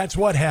 That's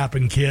what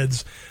happened,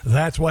 kids.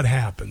 That's what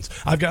happens.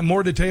 I've got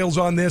more details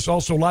on this,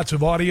 also lots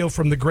of audio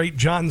from the great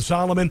John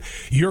Solomon.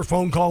 Your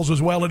phone calls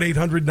as well at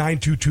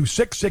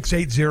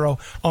 800-922-6680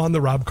 on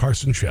The Rob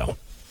Carson Show.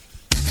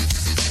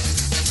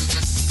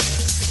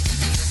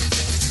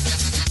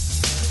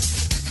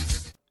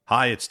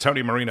 Hi, it's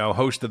Tony Marino,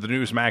 host of the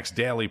Newsmax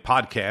Daily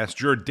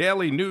Podcast, your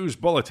daily news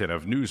bulletin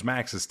of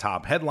Newsmax's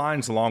top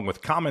headlines, along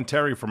with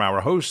commentary from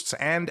our hosts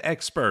and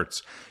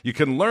experts. You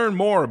can learn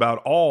more about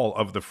all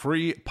of the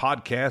free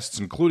podcasts,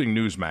 including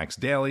Newsmax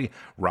Daily,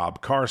 Rob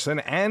Carson,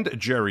 and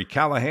Jerry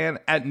Callahan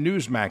at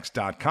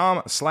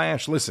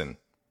newsmax.com/listen.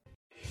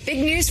 Big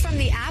news from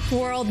the app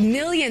world.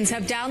 Millions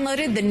have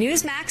downloaded the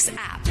Newsmax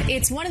app.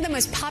 It's one of the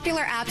most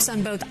popular apps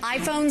on both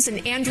iPhones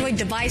and Android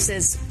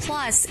devices.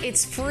 Plus,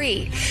 it's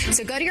free.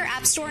 So go to your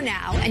app store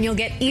now and you'll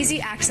get easy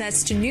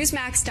access to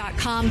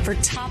Newsmax.com for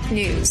top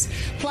news.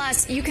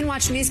 Plus, you can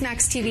watch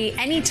Newsmax TV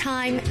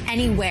anytime,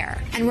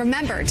 anywhere. And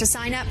remember to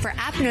sign up for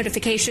app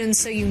notifications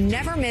so you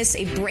never miss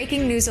a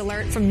breaking news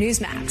alert from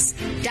Newsmax.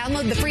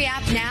 Download the free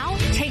app now.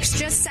 Takes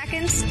just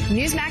seconds.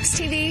 Newsmax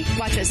TV.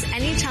 Watch us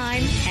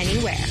anytime,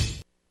 anywhere.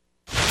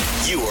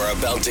 You are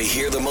about to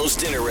hear the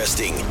most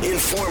interesting,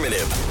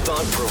 informative,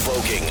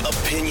 thought-provoking,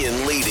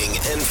 opinion-leading,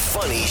 and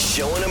funny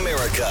show in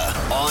America.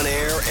 On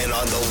air and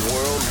on the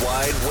World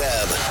Wide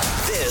Web.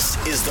 This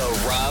is the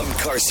Rob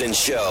Carson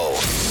Show.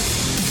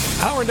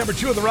 Hour number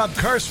 2 of the Rob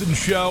Carson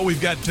Show.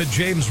 We've got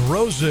James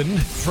Rosen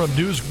from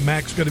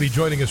Newsmax going to be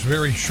joining us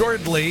very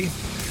shortly.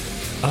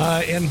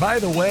 And by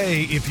the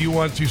way, if you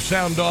want to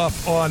sound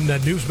off on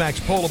Newsmax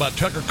poll about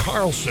Tucker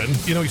Carlson,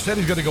 you know, he said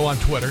he's going to go on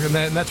Twitter, and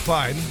that's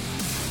fine.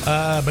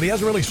 But he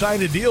hasn't really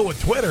signed a deal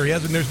with Twitter.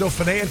 There's no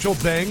financial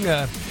thing.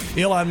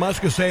 Elon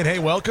Musk is saying, hey,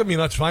 welcome. You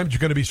know, it's fine, but you're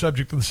going to be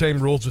subject to the same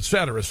rules, et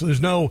cetera. So there's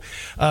no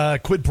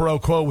quid pro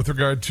quo with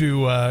regard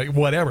to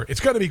whatever. It's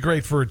going to be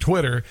great for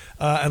Twitter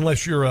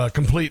unless you're a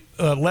complete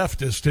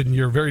leftist and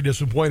you're very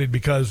disappointed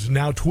because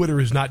now Twitter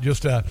is not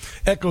just a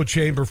echo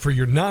chamber for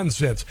your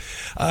nonsense.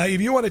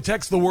 If you want to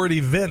text the word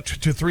event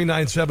to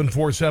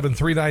 39747,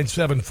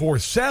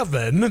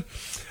 39747,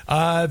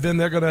 then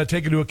they're going to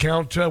take into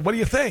account, what do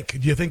you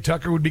think? Do you think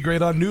Tucker would be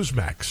great on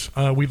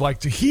Newsmax? We'd like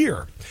to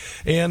hear.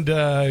 And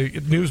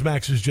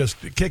Newsmax is just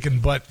kicking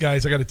butt,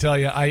 guys. I got to tell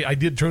you, I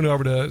did turn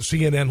over to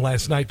CNN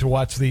last night to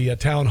watch the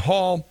town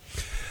hall.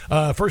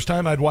 First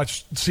time I'd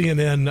watched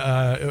CNN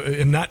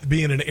and not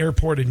be in an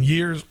airport in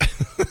years.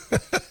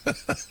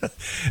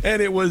 And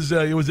it was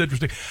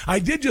interesting. I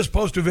did just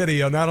post a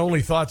video, not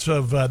only thoughts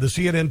of the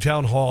CNN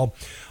town hall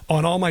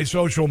on all my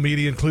social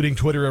media, including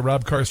Twitter at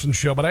Rob Carson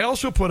Show, but I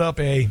also put up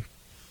a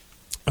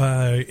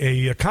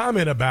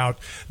comment about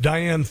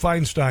Dianne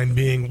Feinstein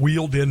being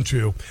wheeled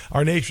into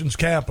our nation's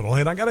capital.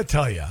 And I got to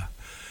tell you,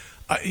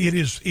 it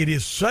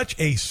is such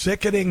a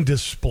sickening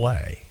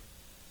display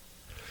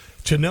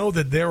to know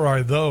that there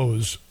are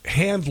those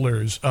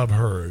handlers of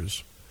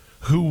hers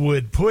who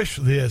would push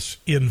this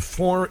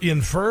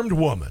infirmed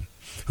woman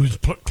who's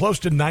close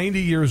to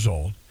 90 years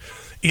old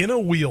in a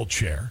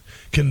wheelchair,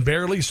 can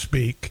barely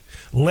speak,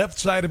 left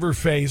side of her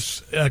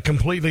face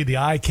completely, the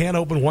eye can't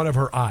open one of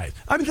her eyes.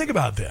 I mean, think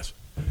about this.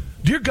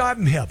 Dear God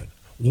in heaven,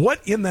 what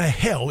in the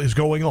hell is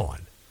going on?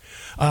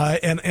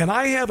 And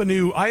I have a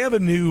new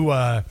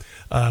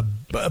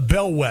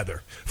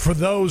bellwether for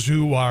those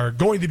who are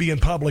going to be in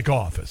public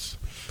office.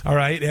 All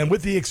right, and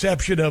with the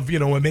exception of,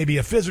 maybe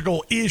a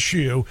physical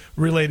issue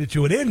related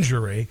to an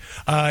injury,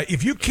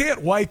 if you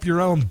can't wipe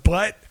your own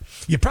butt,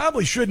 you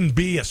probably shouldn't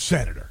be a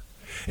senator.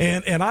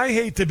 And I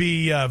hate to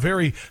be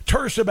very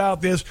terse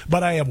about this,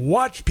 but I have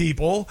watched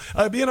people,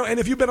 and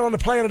if you've been on the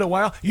planet a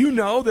while, you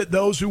know that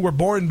those who were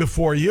born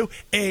before you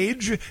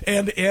age,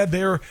 and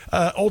there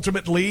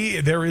ultimately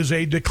there is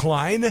a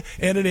decline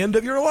and an end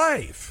of your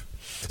life.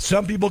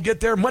 Some people get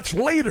there much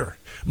later.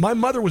 My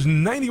mother was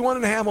 91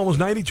 and a half, almost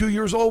 92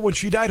 years old when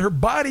she died. Her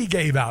body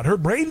gave out. Her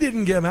brain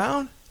didn't give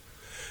out.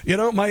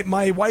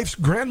 My wife's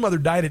grandmother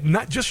died at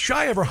not just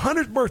shy of her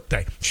 100th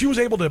birthday. She was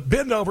able to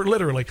bend over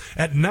literally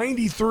at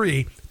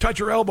 93, touch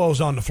her elbows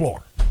on the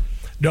floor.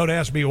 Don't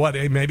ask me what.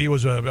 Maybe it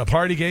was a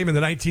party game in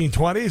the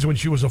 1920s when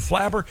she was a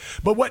flapper.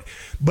 But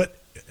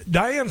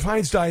Dianne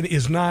Feinstein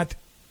is not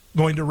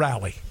going to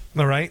rally.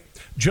 All right?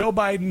 Joe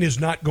Biden is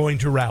not going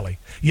to rally.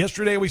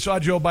 Yesterday we saw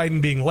Joe Biden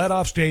being led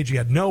off stage. He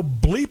had no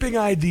bleeping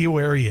idea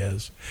where he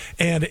is.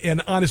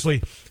 And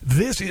honestly,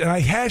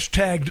 I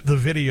hashtagged the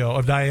video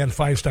of Dianne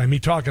Feinstein, me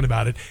talking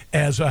about it,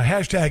 as a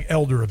hashtag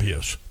elder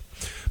abuse.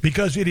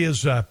 Because it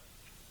is a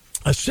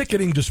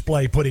sickening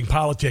display putting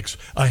politics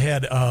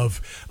ahead of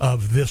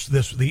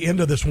the end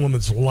of this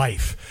woman's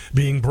life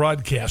being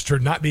broadcast, her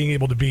not being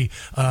able to be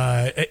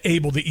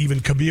able to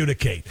even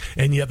communicate,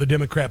 and yet the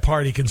Democrat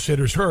Party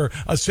considers her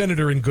a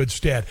senator in good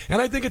stead.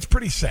 And I think it's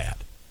pretty sad.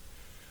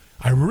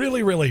 I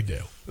really, really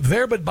do.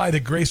 There, but by the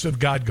grace of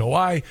God go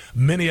I.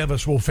 Many of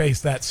us will face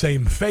that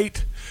same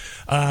fate.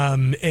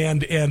 And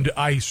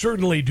I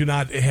certainly do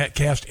not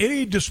cast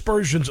any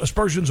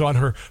aspersions on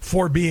her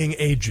for being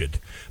aged.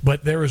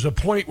 But there is a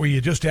point where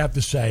you just have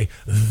to say,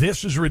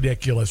 this is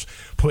ridiculous.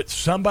 Put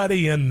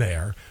somebody in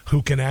there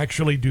who can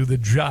actually do the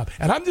job.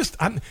 And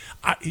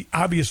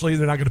obviously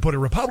they're not going to put a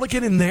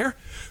Republican in there.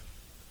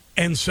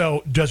 And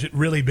so does it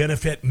really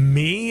benefit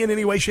me in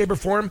any way, shape, or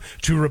form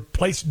to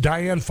replace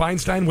Dianne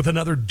Feinstein with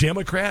another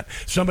Democrat,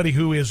 somebody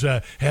who is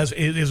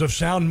of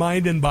sound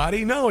mind and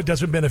body? No, it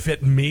doesn't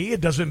benefit me.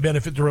 It doesn't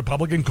benefit the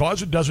Republican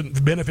cause. It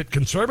doesn't benefit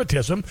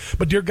conservatism.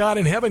 But dear God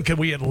in heaven, can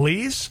we at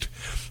least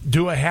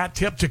do a hat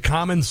tip to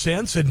common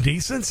sense and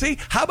decency?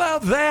 How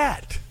about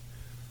that?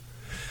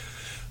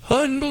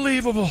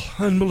 Unbelievable.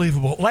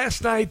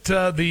 Last night,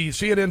 the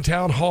CNN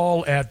town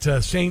hall at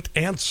St.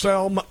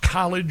 Anselm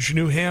College,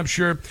 New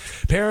Hampshire.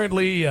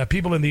 Apparently,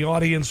 people in the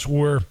audience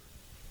were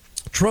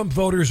Trump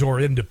voters or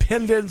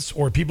independents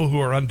or people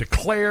who are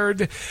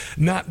undeclared,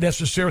 not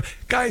necessarily.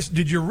 Guys,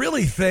 did you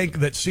really think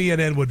that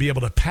CNN would be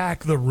able to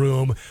pack the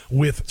room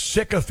with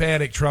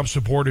sycophantic Trump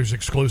supporters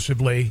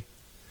exclusively?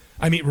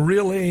 I mean,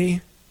 really?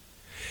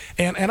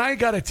 And I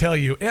got to tell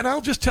you, and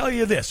I'll just tell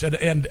you this,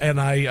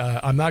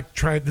 I'm not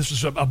trying. This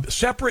is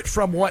separate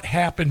from what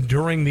happened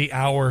during the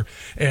hour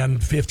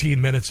and 15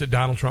 minutes that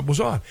Donald Trump was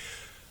on.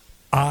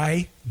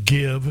 I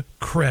give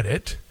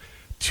credit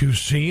to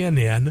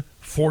CNN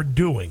for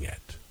doing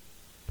it.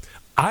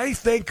 I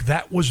think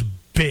that was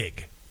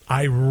big.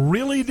 I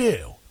really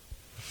do.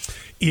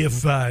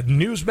 If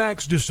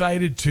Newsmax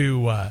decided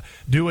to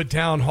do a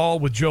town hall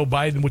with Joe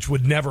Biden, which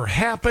would never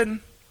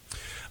happen,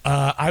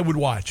 I would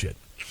watch it.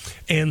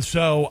 And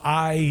so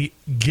I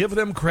give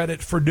them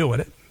credit for doing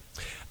it.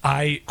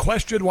 I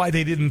question why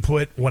they didn't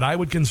put what I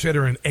would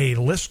consider an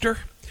A-lister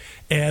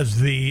as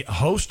the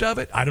host of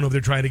it. I don't know if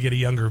they're trying to get a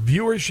younger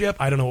viewership.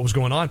 I don't know what was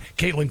going on.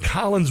 Caitlin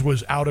Collins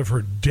was out of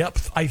her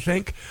depth, I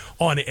think,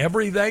 on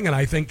everything. And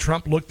I think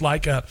Trump looked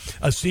like a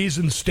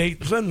seasoned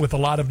statesman with a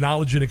lot of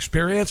knowledge and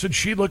experience. And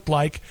she looked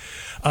like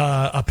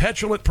a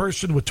petulant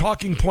person with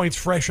talking points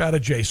fresh out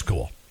of J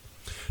school,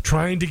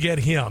 trying to get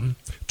him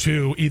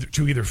to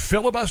either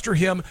filibuster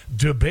him,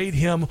 debate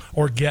him,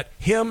 or get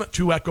him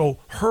to echo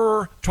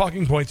her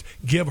talking points,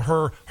 give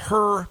her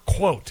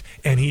quote.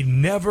 And he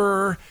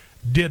never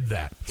did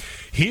that.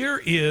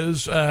 Here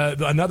is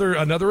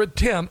another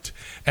attempt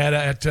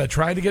at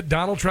trying to get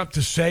Donald Trump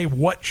to say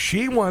what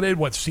she wanted,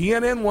 what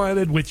CNN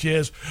wanted, which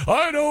is,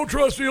 I don't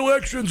trust the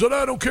elections and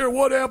I don't care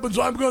what happens.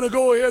 I'm going to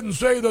go ahead and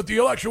say that the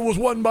election was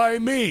won by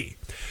me.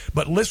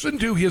 But listen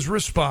to his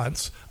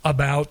response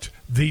about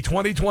the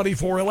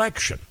 2024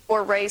 election.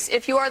 Or race.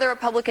 If you are the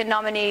Republican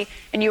nominee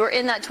and you are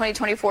in that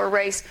 2024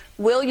 race,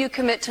 will you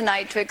commit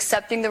tonight to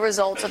accepting the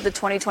results of the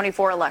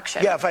 2024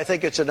 election? Yeah, if I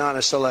think it's an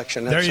honest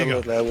election,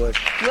 absolutely, I would.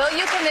 Will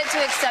you commit to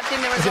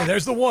accepting the results? Okay,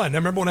 there's the one. I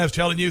remember when I was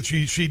telling you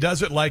she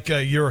does it like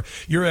you're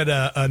at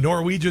a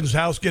Norwegian's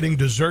house getting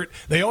dessert.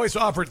 They always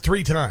offer it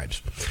 3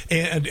 times,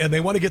 and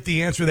they want to get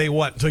the answer they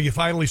want until you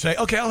finally say,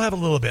 okay, I'll have a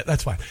little bit.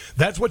 That's fine.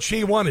 That's what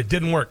she wanted.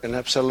 Didn't work. And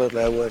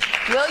absolutely, I would.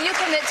 Will you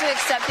commit to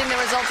accepting the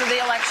results of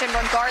the election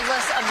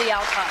regardless of the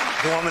outcome?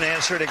 You want me to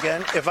answer it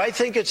again? If I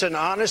think it's an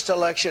honest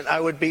election, I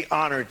would be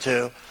honored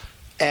to.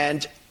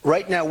 And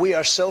right now, we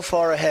are so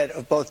far ahead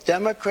of both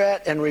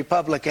Democrat and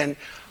Republican.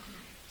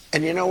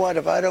 And you know what?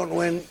 If I don't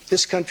win,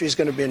 this country is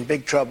going to be in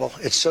big trouble.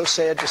 It's so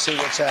sad to see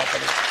what's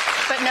happening.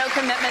 But no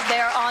commitment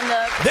there on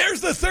the...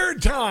 There's the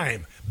third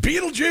time.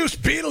 Beetlejuice,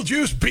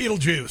 Beetlejuice,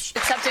 Beetlejuice.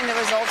 Accepting the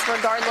results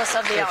regardless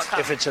of the outcome.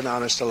 If it's an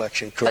honest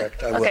election,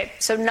 correct, I will. Okay,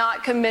 so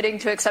not committing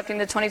to accepting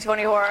the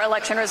 2024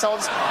 election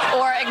results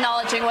or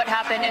acknowledging what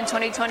happened in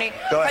 2020.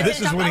 Go ahead. This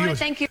is when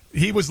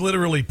he was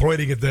literally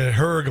pointing at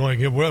her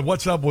going,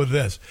 what's up with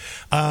this?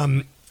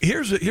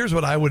 Here's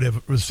what I would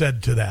have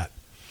said to that.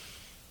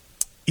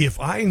 If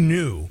I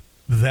knew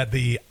that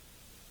the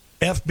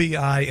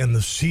FBI and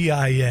the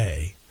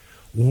CIA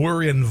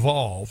were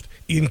involved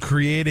in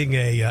creating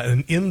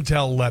an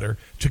intel letter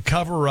to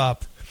cover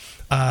up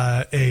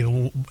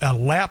a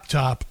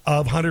laptop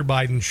of Hunter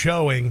Biden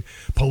showing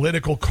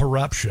political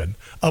corruption,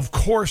 of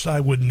course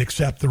I wouldn't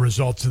accept the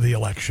results of the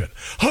election.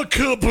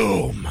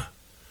 Ha-kaboom!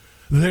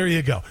 There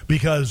you go.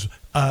 Because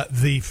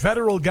the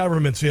federal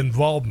government's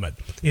involvement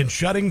in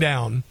shutting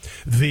down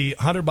the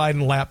Hunter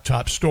Biden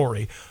laptop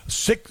story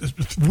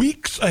 6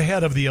 weeks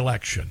ahead of the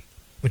election,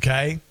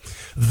 okay,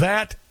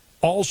 that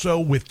also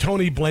with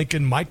Tony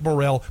Blinken, Mike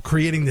Morrell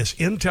creating this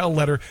intel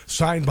letter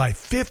signed by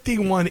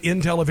 51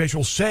 intel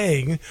officials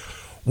saying,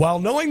 while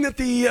knowing that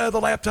the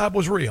laptop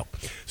was real,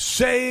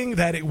 saying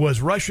that it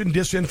was Russian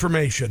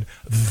disinformation,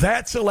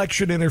 that's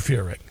election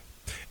interfering.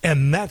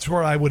 And that's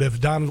where I would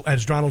have,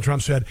 as Donald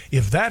Trump said,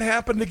 if that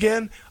happened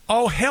again,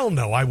 oh, hell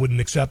no, I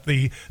wouldn't accept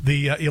the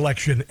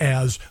election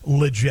as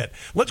legit.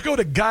 Let's go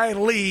to Guy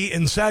Lee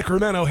in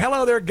Sacramento.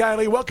 Hello there, Guy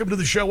Lee. Welcome to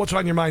the show. What's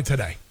on your mind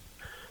today?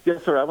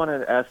 Yes, sir. I want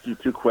to ask you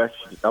 2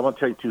 questions. I want to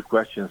tell you 2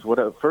 questions.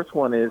 First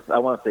one is I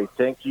want to say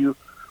thank you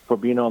for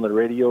being on the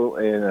radio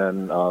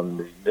and on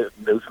the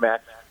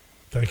Newsmax.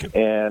 Thank you.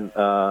 And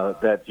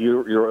that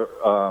you're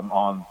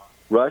on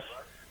Rush.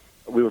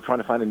 We were trying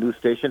to find a news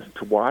station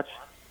to watch,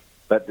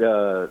 but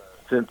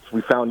since we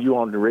found you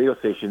on the radio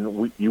station,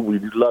 we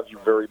love you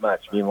very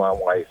much, me and my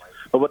wife.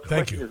 But what the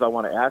question is I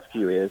want to ask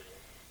you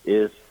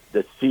is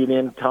the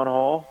CNN town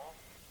hall,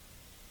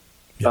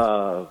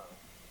 yes.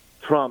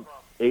 Trump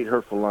ate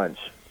her for lunch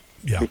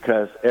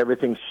because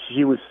everything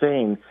she was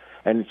saying,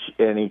 and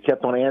he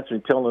kept on answering,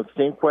 telling her the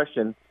same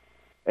question,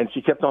 and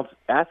she kept on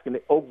asking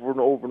it over and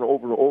over and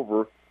over and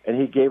over, and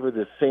he gave her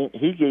the same.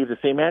 He gave the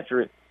same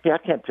answer. Hey, I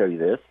can't tell you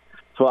this.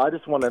 So I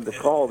just wanted to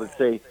call and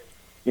say,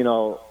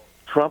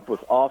 Trump was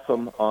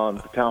awesome on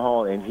the town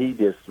hall, and he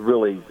just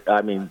really,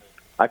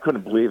 I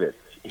couldn't believe it.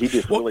 He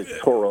just really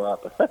tore her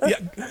up. Yeah,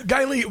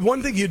 Guy Lee,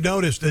 one thing you'd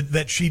notice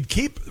that she'd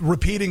keep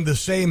repeating the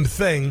same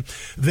thing.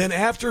 Then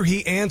after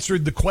he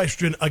answered the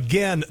question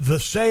again the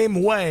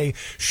same way,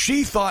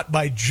 she thought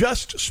by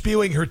just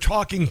spewing her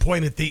talking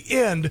point at the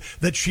end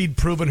that she'd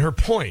proven her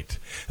point.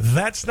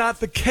 That's not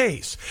the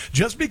case.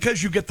 Just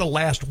because you get the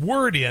last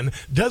word in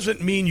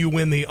doesn't mean you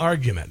win the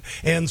argument.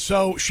 And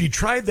so she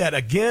tried that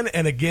again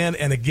and again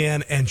and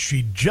again, and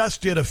she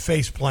just did a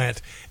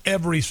faceplant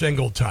every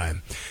single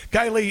time.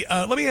 Guy Lee,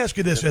 let me ask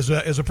you this.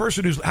 As a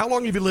person who's, how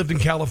long have you lived in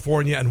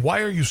California, and why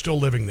are you still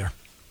living there?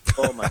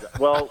 Oh my God!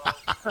 Well,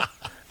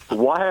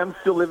 why I'm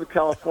still living in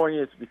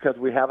California is because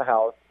we have a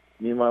house,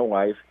 me and my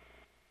wife,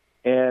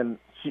 and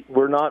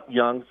we're not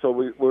young, so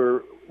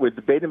we're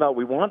debating about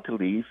we want to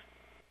leave,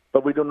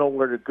 but we don't know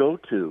where to go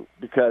to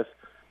because,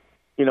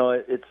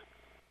 it's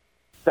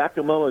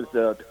Sacramento is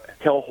a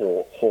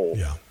hellhole.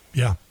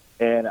 Yeah.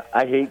 And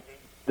I hate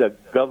the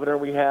governor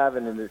we have,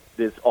 and then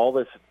there's all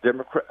this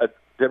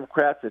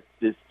Democrats that's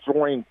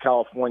destroying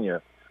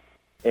California,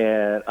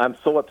 and I'm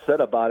so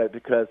upset about it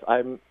because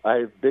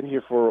I've been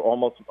here for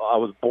I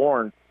was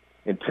born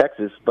in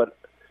Texas, but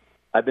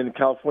I've been in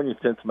California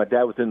since my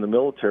dad was in the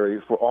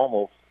military for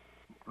almost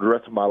the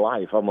rest of my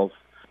life, almost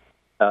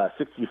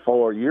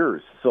 64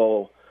 years.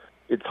 So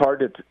it's hard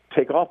to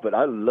take off, but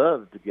I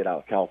love to get out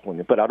of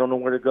California, but I don't know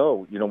where to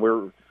go.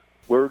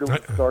 Where do we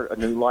start a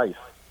new life?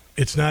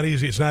 It's not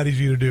easy. It's not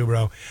easy to do,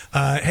 bro.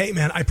 Hey,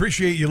 man, I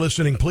appreciate you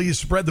listening. Please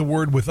spread the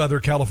word with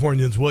other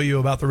Californians, will you,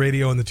 about the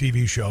radio and the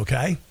TV show,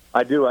 okay?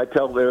 I do. I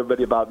tell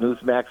everybody about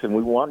Newsmax, and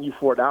we want you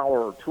for an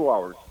hour or 2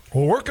 hours.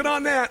 We're working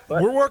on that.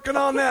 We're working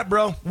on that,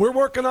 bro. We're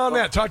working on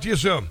that. Talk to you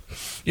soon.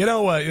 They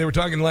were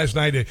talking last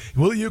night.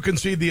 Will you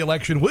concede the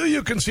election? Will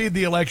you concede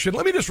the election?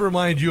 Let me just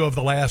remind you of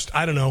the last,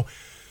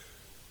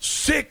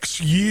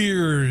 6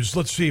 years.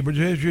 Let's see,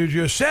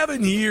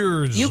 7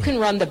 years. You can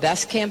run the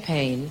best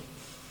campaign.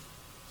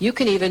 You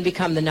can even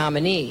become the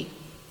nominee,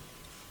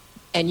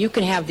 and you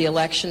can have the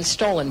election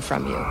stolen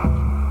from you.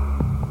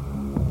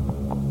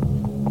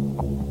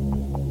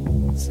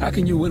 How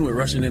can you win with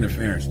Russian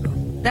interference, though?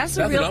 That's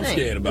the real what I'm thing.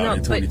 scared about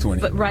in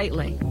 2020. But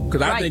rightly.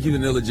 Because I think he's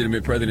an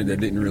illegitimate president that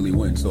didn't really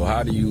win. So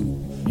how do you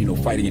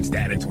fight against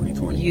that in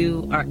 2020?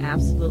 You are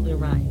absolutely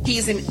right.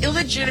 He's an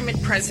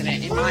illegitimate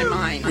president in my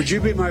mind. Would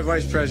you be my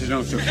vice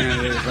presidential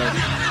candidate?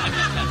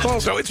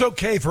 So it's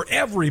okay for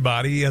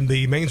everybody in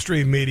the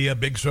mainstream media,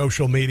 big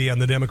social media,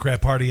 and the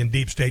Democrat Party and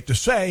deep state to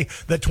say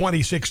that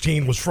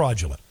 2016 was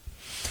fraudulent.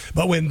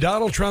 But when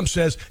Donald Trump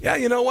says, yeah,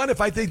 you know what,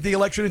 if I think the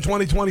election in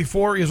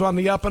 2024 is on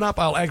the up and up,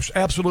 I'll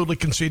absolutely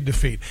concede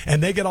defeat.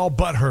 And they get all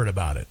butthurt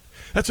about it.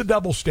 That's a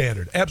double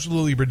standard.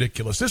 Absolutely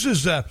ridiculous. This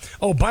is,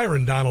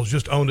 Byron Donalds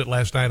just owned it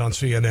last night on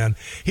CNN.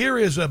 Here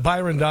is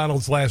Byron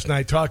Donalds last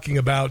night talking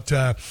about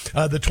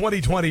the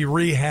 2020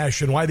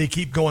 rehash and why they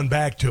keep going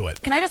back to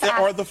it. Can I just There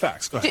ask, are the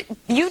facts. Go ahead.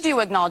 You do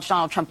acknowledge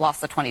Donald Trump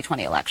lost the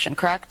 2020 election,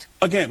 correct?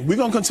 Again, we're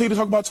going to continue to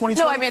talk about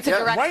 2020. No, I mean, it's a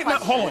direct right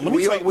question. Now, hold on.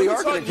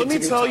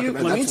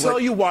 Let me tell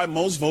you why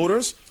most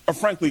voters are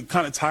frankly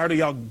kind of tired of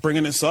y'all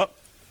bringing this up.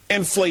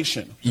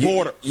 Inflation,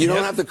 border. You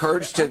don't have the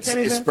courage to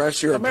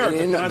express your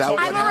opinion about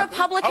what I'm a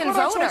Republican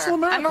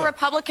voter. I'm a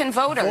Republican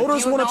voter.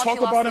 Voters want to talk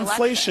about the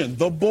inflation,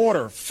 the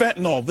border,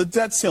 fentanyl, the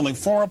debt ceiling,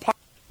 foreign policy.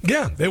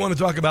 Yeah, they want to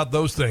talk about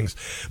those things.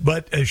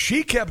 But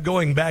she kept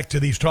going back to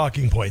these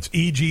talking points.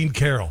 E. Jean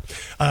Carroll,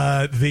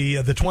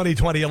 the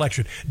 2020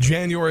 election,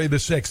 January the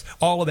 6th,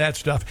 all of that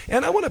stuff.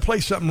 And I want to play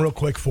something real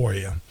quick for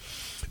you.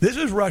 This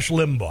is Rush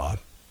Limbaugh,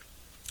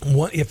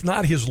 if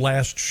not his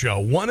last show,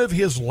 one of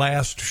his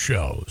last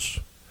shows.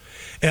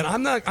 And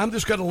I'm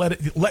just going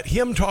to let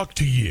him talk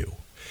to you.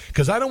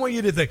 Because I don't want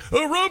you to think,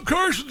 Rob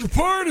Carson's a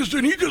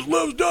partisan. He just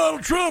loves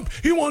Donald Trump.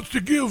 He wants to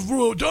give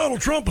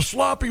Donald Trump a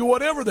sloppy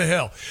whatever the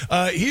hell.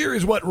 Here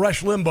is what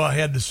Rush Limbaugh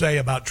had to say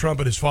about Trump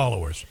and his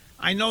followers.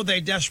 I know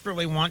they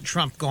desperately want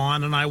Trump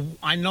gone, and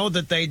I know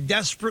that they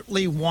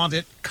desperately want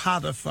it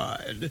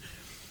codified,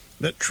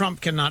 that Trump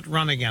cannot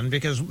run again.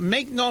 Because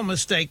make no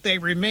mistake, they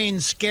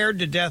remain scared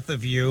to death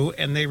of you,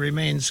 and they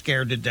remain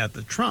scared to death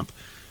of Trump.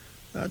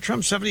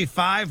 Trump,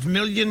 75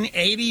 million,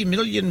 80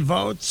 million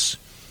votes.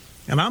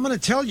 And I'm going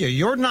to tell you,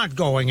 you're not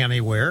going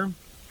anywhere.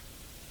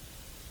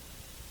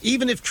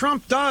 Even if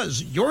Trump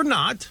does, you're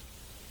not.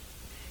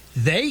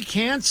 They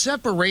can't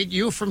separate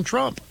you from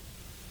Trump.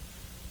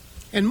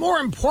 And more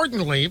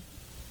importantly,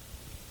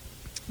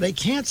 they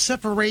can't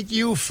separate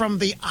you from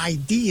the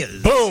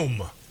ideas.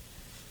 Boom!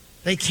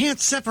 They can't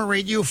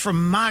separate you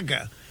from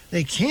MAGA.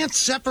 They can't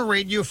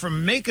separate you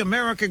from Make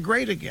America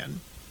Great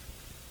Again,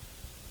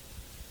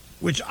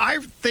 which I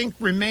think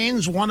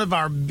remains one of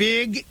our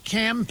big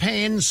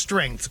campaign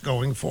strengths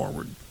going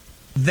forward.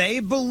 They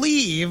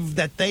believe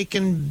that they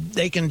can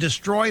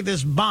destroy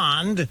this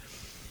bond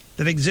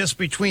that exists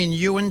between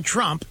you and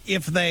Trump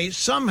if they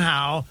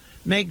somehow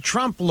make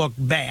Trump look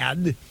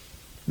bad,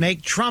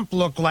 make Trump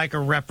look like a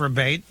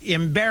reprobate,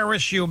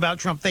 embarrass you about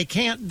Trump. They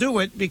can't do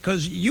it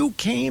because you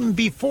came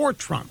before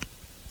Trump.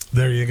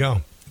 There you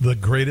go. The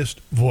greatest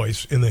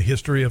voice in the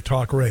history of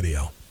talk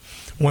radio.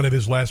 One of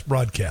his last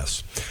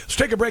broadcasts. Let's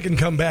take a break and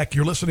come back.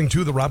 You're listening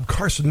to The Rob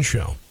Carson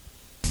Show.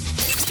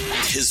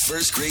 His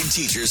first grade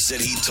teacher said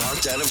he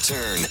talked out of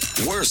turn.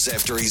 Worse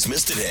after he's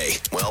missed a day.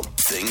 Well,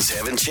 things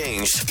haven't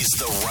changed. It's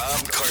The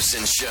Rob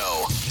Carson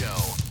Show.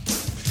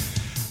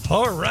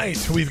 All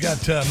right. We've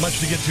got much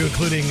to get to,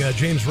 including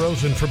James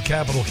Rosen from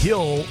Capitol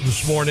Hill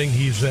this morning.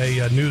 He's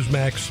a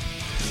Newsmax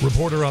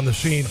reporter on the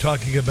scene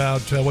talking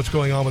about what's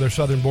going on with our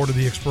southern border,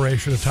 the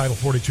expiration of Title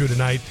 42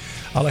 tonight.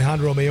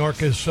 Alejandro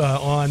Mayorkas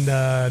on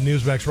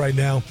Newsmax right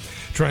now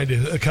trying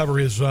to cover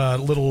his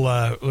little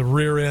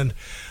rear end.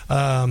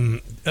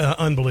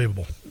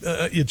 Unbelievable.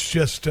 It's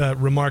just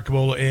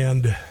remarkable,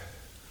 and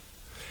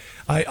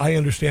I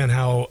understand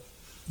how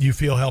you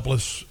feel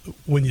helpless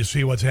when you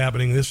see what's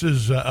happening. This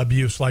is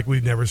abuse like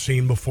we've never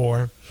seen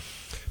before,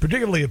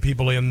 particularly of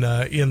people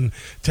in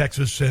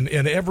Texas and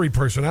every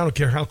person. I don't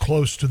care how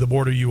close to the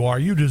border you are.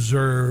 You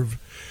deserve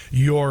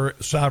your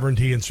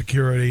sovereignty and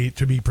security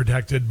to be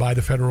protected by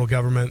the federal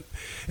government,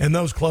 and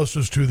those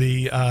closest to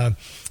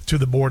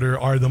the border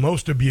are the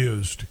most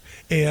abused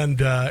and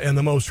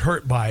the most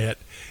hurt by it,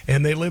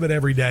 and they live it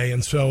every day.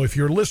 And so if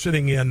you're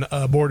listening in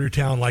a border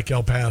town like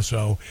El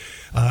Paso,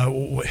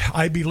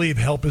 I believe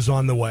help is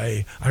on the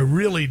way. I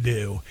really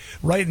do.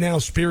 Right now,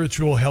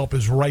 spiritual help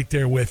is right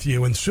there with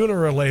you, and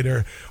sooner or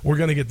later, we're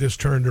going to get this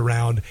turned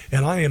around,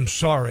 and I am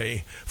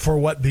sorry for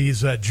what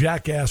these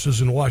jackasses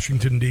in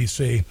Washington,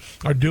 D.C.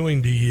 are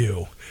doing to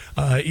you.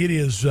 It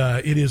is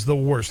the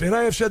worst. And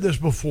I have said this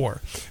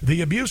before.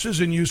 The abuses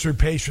and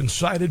usurpations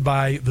cited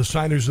by the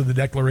signers of the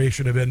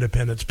Declaration of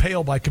Independence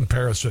pale by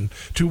comparison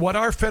to what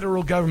our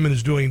federal government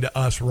is doing to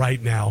us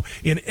right now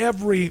in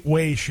every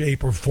way,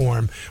 shape, or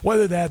form,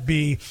 whether that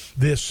be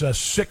this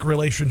sick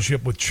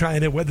relationship with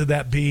China, whether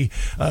that be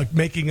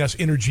making us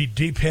energy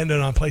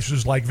dependent on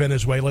places like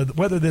Venezuela,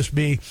 whether this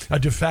be a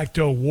de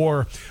facto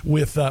war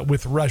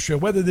with Russia,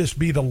 whether this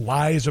be the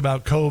lies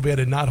about COVID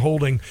and not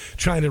holding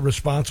China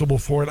responsible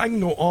for it. I can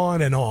go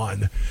on and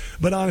on,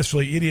 but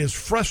honestly, it is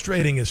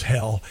frustrating as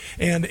hell,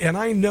 and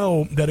I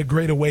know that a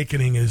great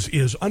awakening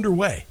is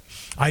underway.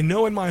 I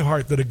know in my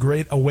heart that a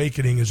great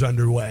awakening is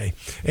underway,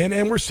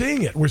 and we're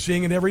seeing it. We're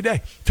seeing it every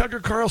day. Tucker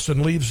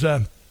Carlson leaves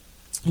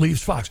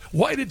Fox.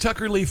 Why did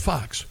Tucker leave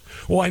Fox?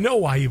 Well, I know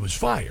why he was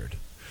fired.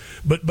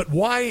 But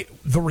why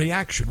the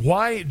reaction?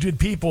 Why did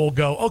people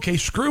go, okay,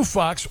 screw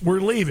Fox,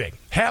 we're leaving?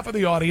 Half of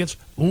the audience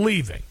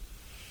leaving.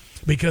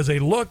 Because they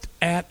looked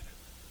at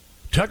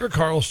Tucker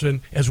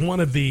Carlson as one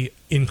of the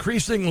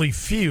increasingly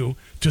few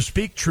to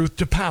speak truth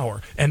to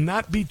power and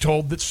not be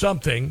told that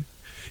something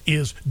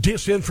is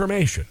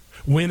disinformation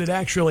when it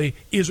actually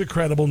is a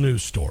credible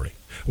news story.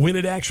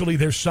 when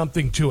there's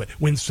something to it,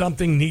 when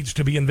something needs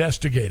to be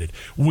investigated.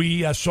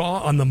 We saw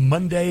on the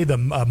Monday,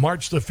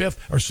 March the 5th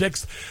or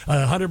 6th,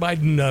 Hunter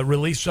Biden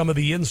released some of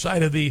the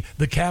inside of the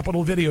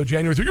Capitol video,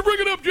 January 3rd. You're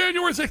bringing up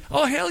January 6th?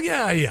 Oh, hell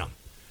yeah, I am.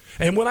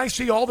 And when I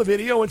see all the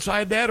video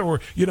inside that, or,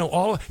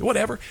 all,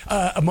 whatever,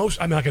 I'm not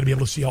going to be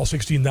able to see all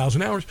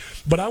 16,000 hours,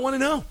 but I want to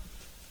know.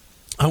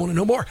 I want to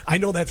know more. I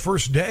know that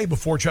first day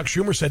before Chuck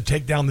Schumer said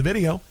take down the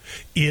video,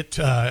 it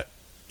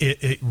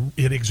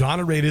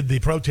exonerated the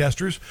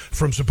protesters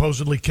from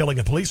supposedly killing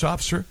a police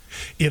officer.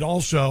 It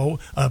also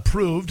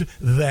proved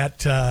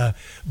that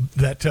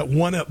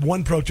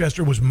one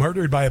protester was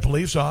murdered by a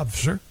police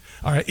officer.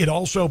 All right. It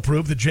also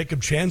proved that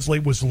Jacob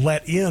Chansley was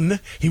let in.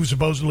 He was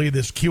supposedly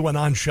this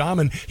QAnon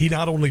shaman. He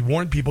not only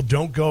warned people,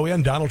 don't go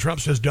in. Donald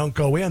Trump says don't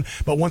go in.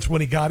 But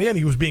when he got in,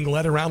 he was being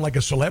led around like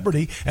a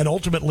celebrity and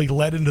ultimately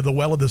led into the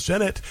well of the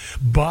Senate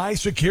by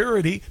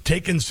security,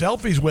 taking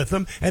selfies with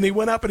them. And he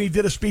went up and he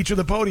did a speech at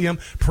the podium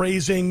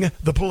praising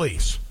the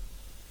police.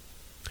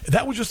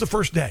 That was just the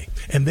first day.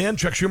 And then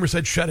Chuck Schumer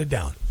said, shut it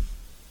down.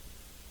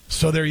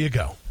 So there you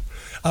go.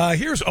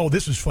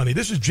 This is funny.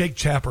 This is Jake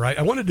Tapper.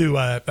 I wanted to,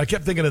 I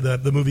kept thinking of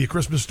the movie A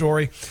Christmas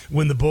Story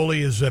when the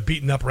bully is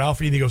beating up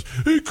Ralphie and he goes,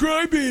 hey,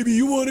 cry baby,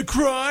 you want to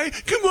cry?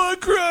 Come on,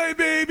 cry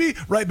baby.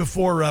 Right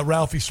before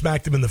Ralphie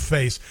smacked him in the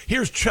face.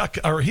 Here is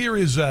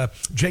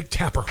Jake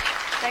Tapper.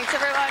 Thanks,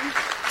 everyone.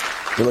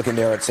 You're looking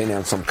there at St.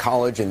 Anselm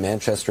College in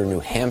Manchester,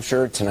 New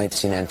Hampshire. Tonight's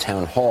St. Ann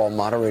Town Hall,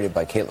 moderated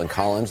by Caitlin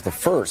Collins. The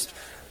first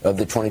of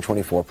the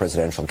 2024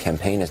 presidential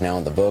campaign is now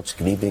in the books.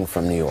 Good evening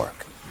from New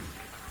York.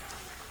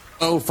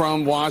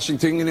 From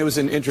Washington, it was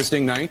an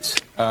interesting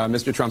night.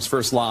 Mr. Trump's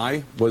first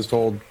lie was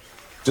told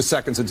just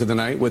seconds into the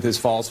night with his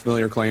false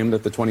familiar claim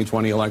that the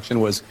 2020 election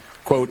was,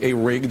 quote, a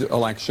rigged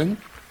election.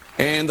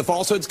 And the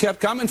falsehoods kept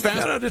coming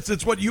fast. No,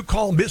 it's what you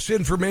call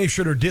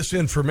misinformation or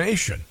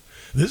disinformation.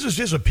 This is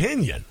his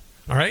opinion.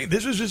 All right,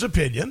 this is his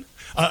opinion.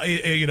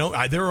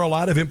 There are a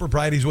lot of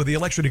improprieties with the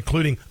election,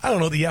 including, the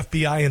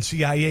FBI and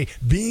CIA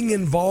being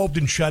involved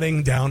in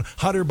shutting down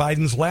Hunter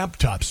Biden's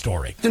laptop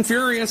story. And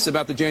furious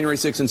about the January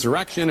 6th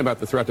insurrection, about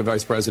the threat to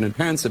Vice President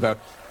Pence, about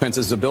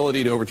Pence's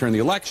ability to overturn the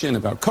election,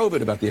 about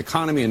COVID, about the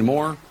economy, and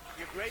more.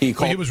 He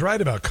was right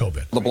about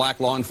COVID. The black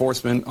law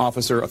enforcement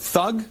officer a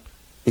thug.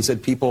 He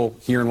said people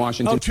here in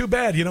Washington. Oh, too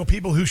bad.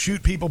 People who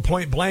shoot people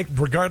point blank,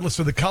 regardless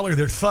of the color,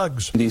 they're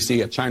thugs.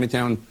 D.C. at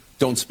Chinatown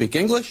don't speak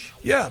English?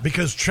 Yeah,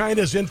 because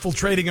China's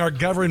infiltrating our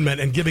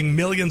government and giving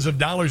millions of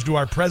dollars to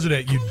our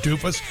president, you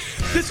doofus.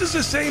 This is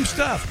the same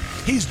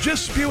stuff. He's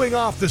just spewing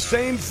off the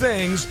same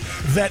things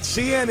that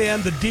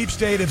CNN, the deep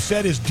state, have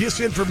said is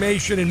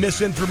disinformation and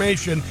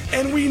misinformation,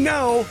 and we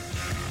know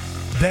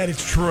that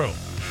it's true.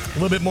 A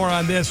little bit more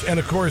on this, and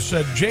of course,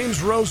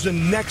 James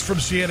Rosen next from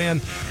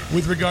CNN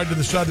with regard to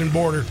the southern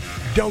border.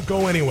 Don't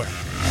go anywhere.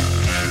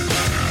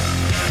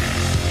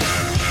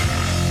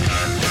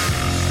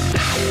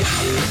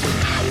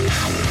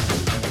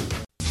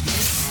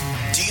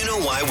 Do you know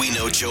why we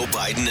know Joe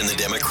Biden and the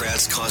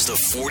Democrats caused a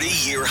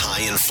 40-year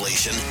high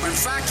inflation? When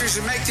factories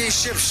that make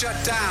these chips shut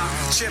down,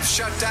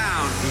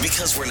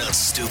 Because we're not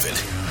stupid.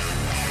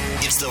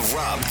 It's the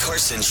Rob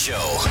Carson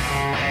Show.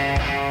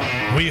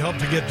 We hope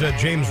to get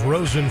James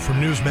Rosen from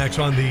Newsmax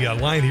on the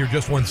line here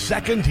just 1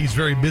 second. He's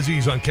very busy.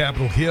 He's on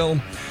Capitol Hill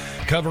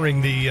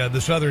covering the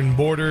southern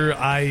border.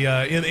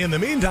 In the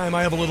meantime,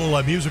 I have a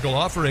little musical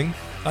offering.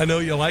 I know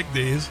you like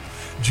these.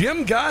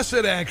 Jim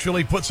Gossett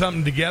actually put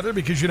something together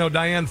because,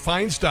 Dianne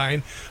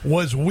Feinstein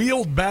was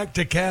wheeled back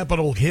to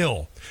Capitol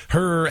Hill.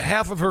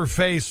 Half of her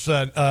face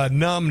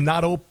numb,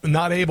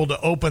 not able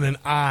to open an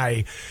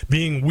eye,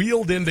 being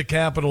wheeled into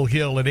Capitol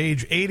Hill at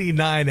age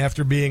 89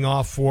 after being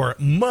off for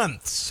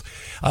months,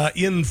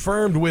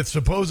 infirmed with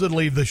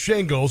supposedly the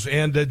shingles.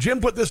 And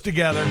Jim put this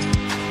together.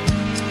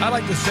 I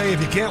like to say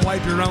if you can't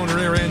wipe your own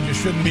rear end, you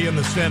shouldn't be in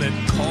the Senate.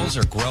 Calls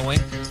are growing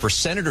for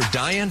Senator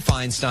Dianne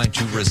Feinstein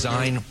to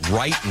resign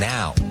right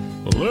now.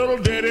 A little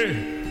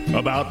ditty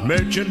about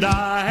Mitch and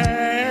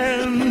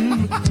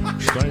Diane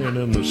staying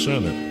in the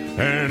Senate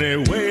any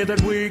way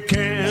that we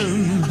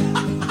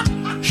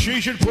can. She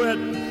should quit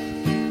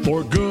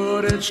for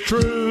good, it's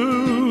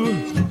true.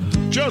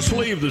 Just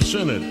leave the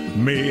Senate,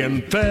 me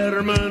and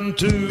Fetterman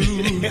too.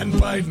 And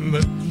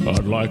Biden.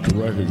 I'd like to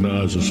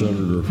recognize the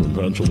senator from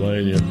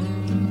Pennsylvania,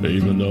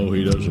 even though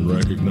he doesn't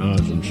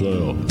recognize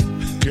himself.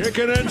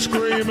 Kicking and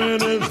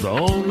screaming is the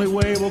only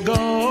way we'll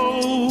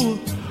go,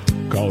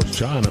 'cause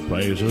China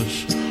pays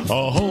us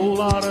a whole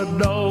lot of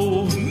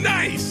dough.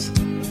 Nice!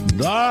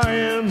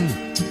 Diane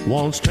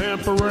wants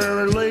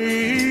temporary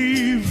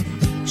leave,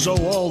 so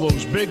all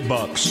those big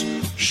bucks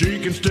she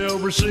can still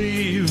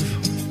receive.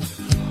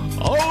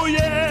 Oh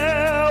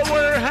yeah,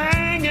 we're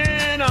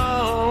hanging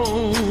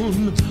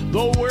on,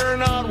 though we're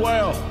not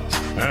well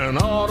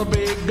and ought to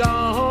be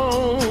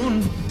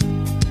gone.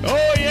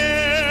 Oh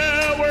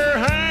yeah, we're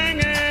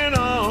hanging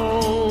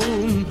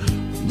on.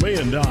 Me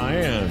and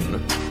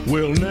Diane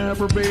will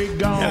never be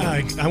gone.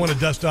 Yeah, I want to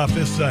dust off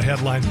this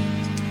headline,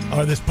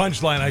 or this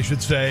punchline, I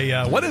should say.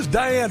 What does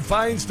Dianne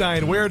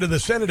Feinstein wear to the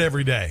Senate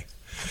every day?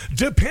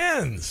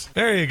 Depends.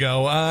 There you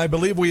go. I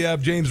believe we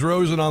have James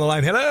Rosen on the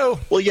line. Hello.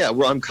 Well, yeah,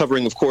 I'm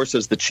covering, of course,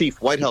 as the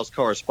chief White House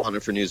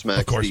correspondent for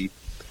Newsmax,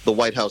 the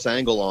White House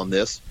angle on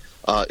this.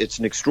 It's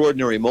an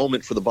extraordinary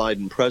moment for the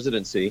Biden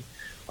presidency.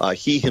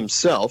 He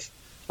himself,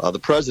 the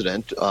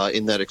president,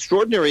 in that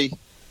extraordinary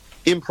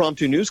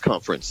impromptu news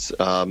conference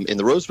in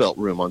the Roosevelt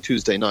Room on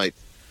Tuesday night,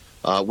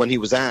 when he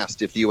was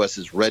asked if the U.S.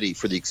 is ready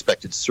for the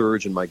expected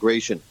surge in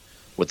migration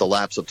with the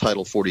lapse of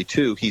Title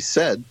 42, he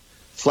said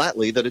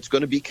flatly that it's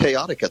going to be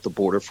chaotic at the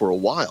border for a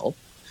while.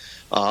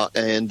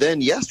 And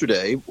then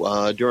yesterday,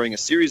 during a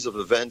series of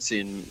events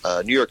in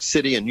New York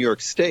City and New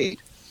York State,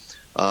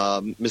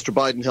 Mr.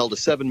 Biden held a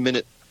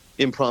 7-minute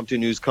impromptu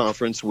news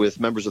conference with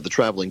members of the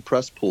traveling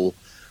press pool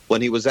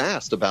when he was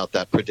asked about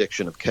that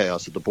prediction of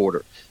chaos at the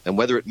border and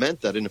whether it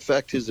meant that, in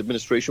effect, his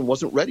administration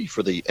wasn't ready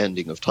for the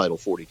ending of Title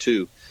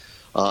 42.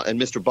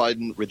 And Mr.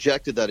 Biden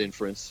rejected that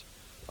inference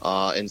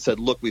and said,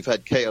 look, we've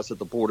had chaos at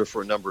the border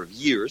for a number of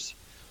years.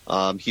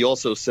 He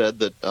also said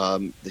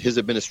that his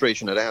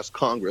administration had asked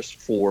Congress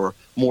for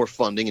more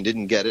funding and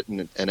didn't get it,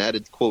 and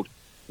added, quote,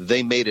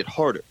 they made it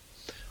harder.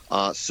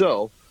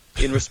 So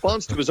in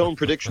response to his own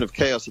prediction of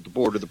chaos at the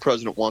border, the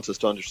president wants us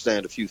to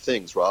understand a few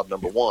things, Rob.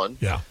 Number one,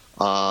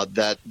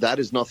 that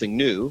is nothing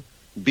new.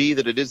 B,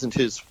 that it isn't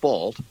his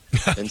fault,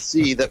 and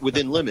C, that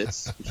within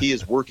limits, he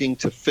is working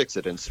to fix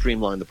it and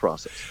streamline the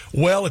process.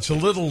 Well, it's a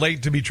little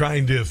late to be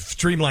trying to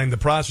streamline the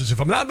process. If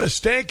I'm not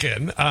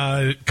mistaken,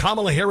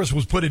 Kamala Harris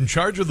was put in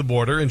charge of the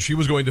border, and she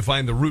was going to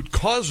find the root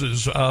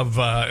causes of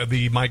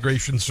the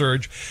migration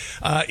surge.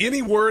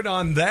 Any word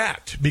on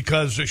that?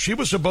 Because she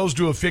was supposed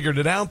to have figured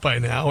it out by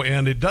now,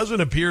 and it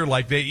doesn't appear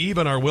like they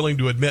even are willing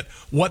to admit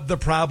what the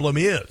problem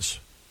is.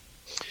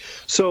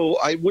 So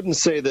I wouldn't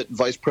say that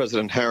Vice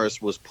President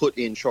Harris was put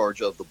in charge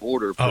of the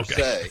border per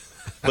se,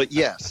 but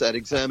yes, at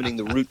examining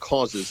the root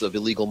causes of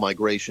illegal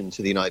migration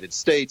to the United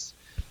States.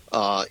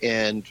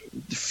 And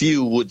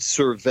few would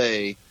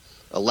survey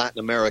Latin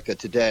America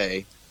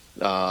today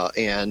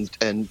and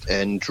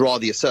draw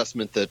the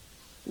assessment that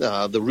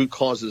the root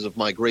causes of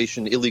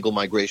migration, illegal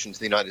migration to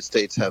the United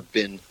States, have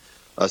been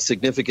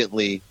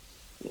significantly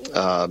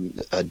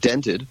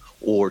dented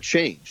or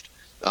changed.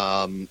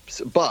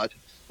 But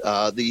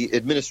the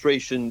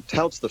administration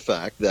touts the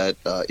fact that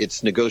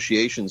its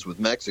negotiations with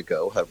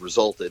Mexico have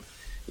resulted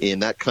in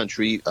that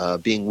country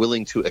being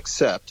willing to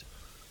accept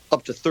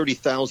up to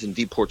 30,000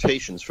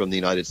 deportations from the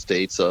United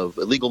States of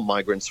illegal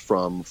migrants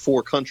from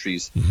 4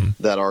 countries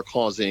that are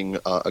causing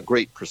a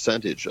great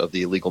percentage of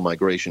the illegal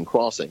migration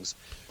crossings,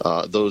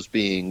 those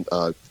being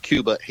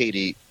Cuba,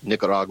 Haiti,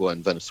 Nicaragua,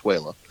 and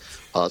Venezuela.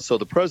 So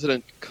the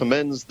president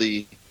commends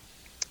the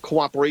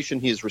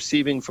cooperation he is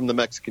receiving from the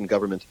Mexican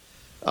government.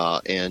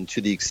 And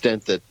to the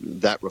extent that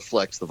that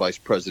reflects the vice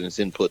president's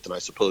input, then I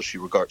suppose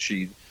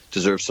she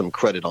deserves some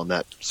credit on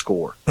that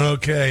score.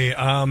 Okay.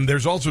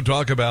 There's also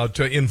talk about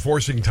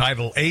enforcing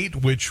Title 8,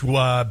 which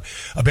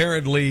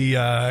apparently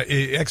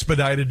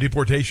expedited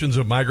deportations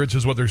of migrants,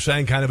 is what they're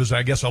saying, kind of as,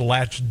 I guess,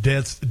 a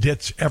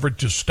ditch effort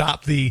to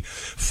stop the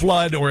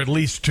flood, or at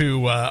least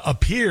to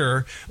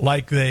appear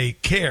like they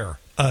care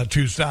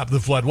to stop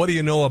the flood. What do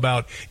you know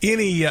about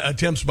any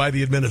attempts by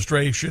the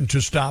administration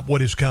to stop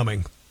what is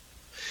coming?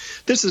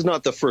 This is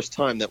not the first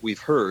time that we've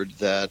heard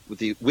that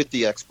with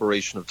the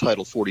expiration of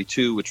Title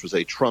 42, which was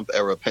a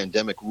Trump-era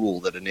pandemic rule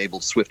that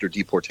enabled swifter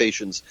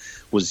deportations,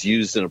 was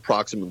used in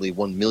approximately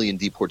 1 million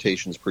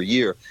deportations per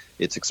year.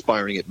 It's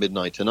expiring at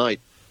midnight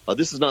tonight.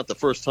 This is not the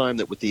first time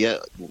that with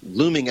the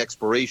looming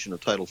expiration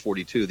of Title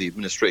 42, the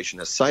administration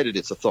has cited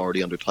its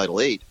authority under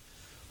Title 8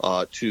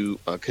 to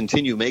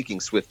continue making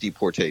swift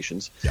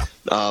deportations.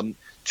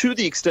 To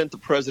the extent the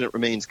president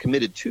remains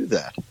committed to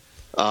that,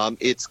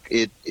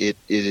 it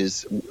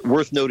is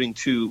worth noting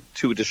two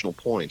additional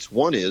points.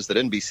 One is that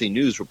NBC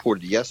News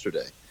reported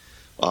yesterday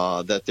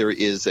that there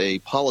is a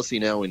policy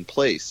now in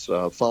place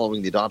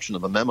following the adoption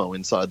of a memo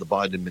inside the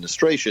Biden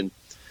administration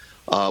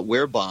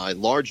whereby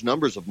large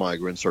numbers of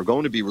migrants are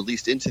going to be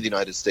released into the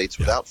United States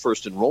without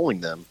first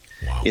enrolling them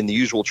in the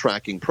usual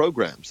tracking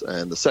programs.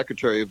 And the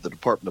Secretary of the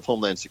Department of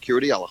Homeland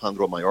Security,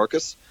 Alejandro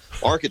Mayorkas,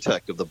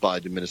 architect of the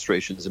Biden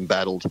administration's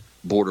embattled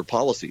border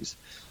policies,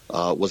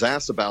 was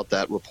asked about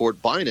that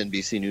report by an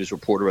NBC News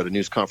reporter at a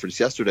news conference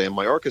yesterday, and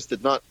Mayorkas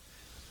did not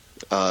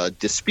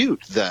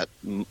dispute that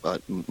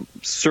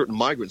certain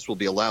migrants will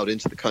be allowed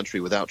into the country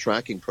without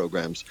tracking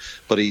programs,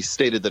 but he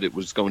stated that it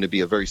was going to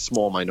be a very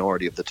small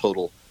minority of the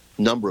total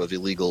number of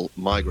illegal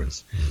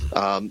migrants.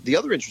 The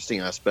other interesting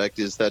aspect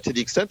is that to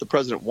the extent the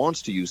president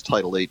wants to use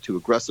Title 8 to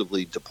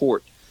aggressively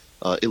deport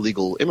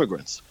illegal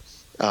immigrants,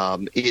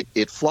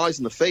 it flies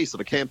in the face of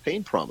a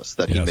campaign promise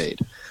that he made.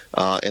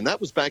 And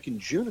that was back in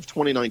June of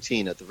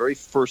 2019 at the very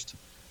first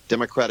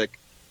Democratic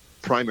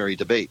primary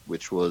debate,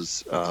 which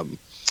was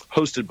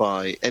hosted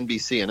by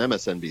NBC and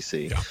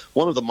MSNBC.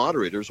 One of the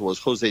moderators was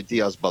Jose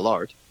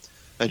Diaz-Balart,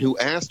 and who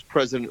asked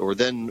President, or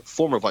then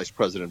former Vice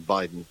President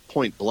Biden,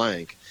 point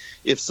blank,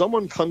 if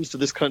someone comes to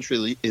this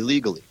country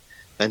illegally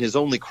and his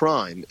only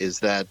crime is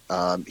that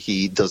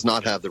he does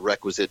not have the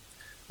requisite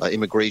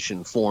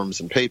immigration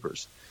forms and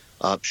papers,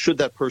 should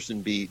that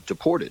person be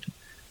deported.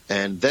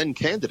 And then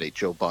candidate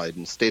Joe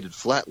Biden stated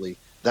flatly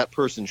that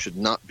person should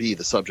not be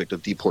the subject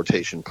of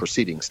deportation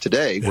proceedings.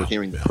 Today, we're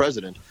hearing the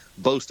president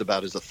boast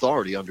about his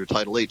authority under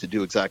Title VIII to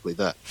do exactly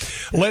that.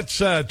 Let's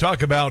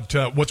talk about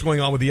what's going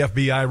on with the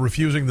FBI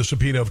refusing the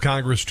subpoena of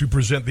Congress to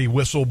present the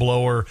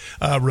whistleblower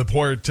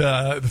report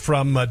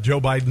from Joe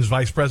Biden's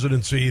vice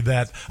presidency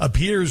that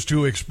appears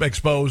to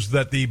expose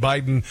that the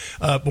Biden,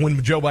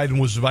 when Joe Biden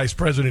was vice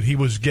president, he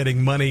was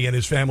getting money and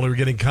his family were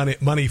getting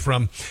money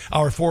from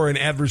our foreign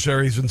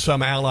adversaries and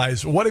some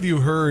allies. What have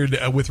you heard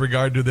with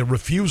regard to the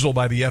refusal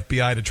by the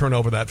FBI to turn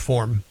over that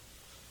form?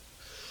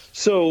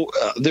 So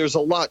there's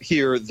a lot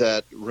here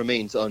that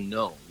remains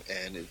unknown,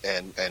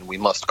 and we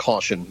must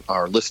caution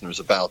our listeners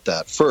about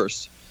that.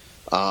 First,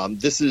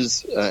 this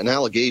is an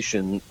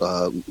allegation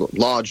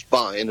lodged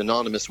by an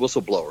anonymous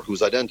whistleblower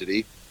whose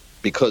identity,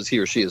 because he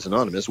or she is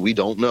anonymous, we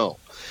don't know,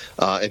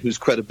 and whose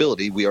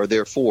credibility we are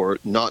therefore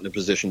not in a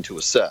position to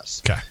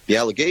assess. Okay. The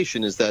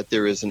allegation is that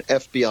there is an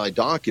FBI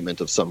document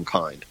of some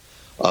kind,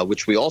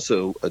 which we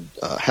also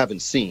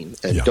haven't seen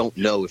and don't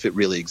know if it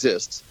really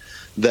exists,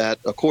 that,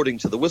 according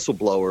to the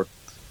whistleblower,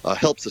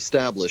 helps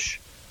establish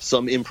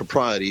some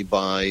impropriety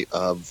by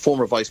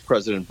former Vice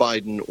President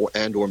Biden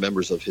or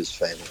members of his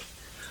family.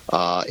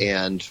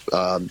 And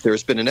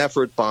there's been an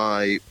effort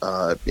by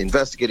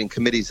investigating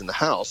committees in the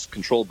House,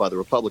 controlled by the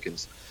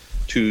Republicans,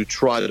 to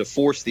try to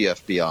force the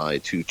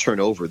FBI to turn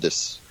over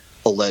this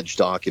alleged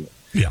document.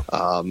 Yeah.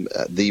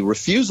 The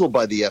refusal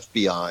by the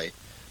FBI,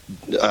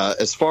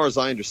 as far as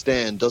I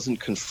understand,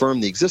 doesn't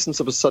confirm the existence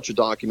of such a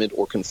document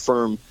or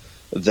confirm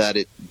that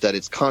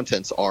its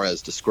contents are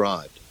as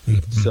described.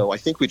 Mm-hmm. So I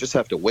think we just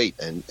have to wait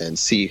and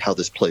see how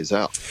this plays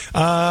out.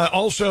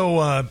 Also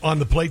on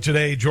the plate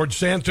today, George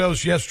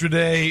Santos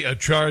yesterday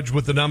charged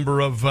with a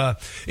number of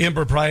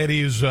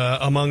improprieties,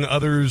 among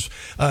others,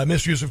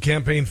 misuse of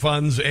campaign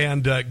funds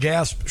and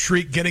gasp,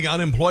 shriek, getting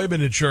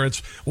unemployment insurance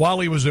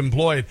while he was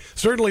employed.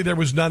 Certainly there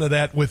was none of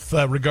that with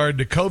regard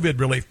to COVID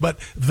relief. But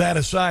that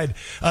aside,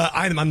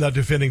 I'm not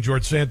defending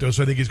George Santos.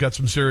 I think he's got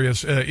some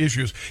serious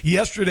issues.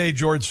 Yesterday,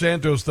 George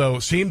Santos, though,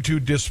 seemed to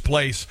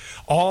displace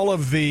all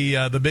of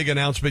the big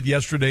announcement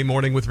yesterday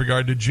morning with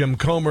regard to Jim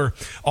Comer,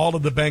 all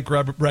of the bank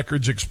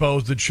records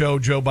exposed that show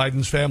Joe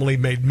Biden's family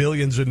made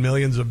millions and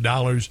millions of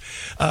dollars.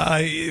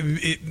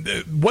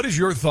 What is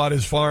your thought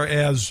as far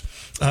as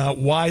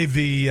why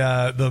the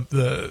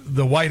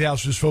White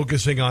House is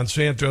focusing on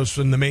Santos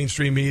and the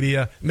mainstream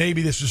media?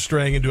 Maybe this is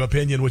straying into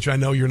opinion, which I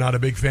know you're not a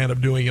big fan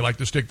of doing. You like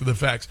to stick to the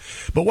facts.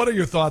 But what are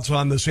your thoughts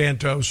on the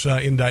Santos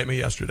indictment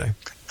yesterday?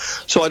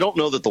 So I don't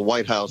know that the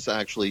White House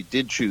actually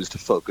did choose to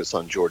focus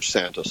on George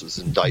Santos's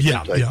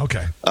indictment.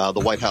 Okay. The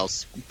White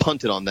House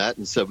punted on that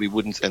and said we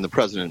wouldn't, and the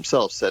president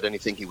himself said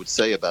anything he would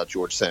say about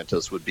George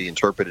Santos would be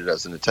interpreted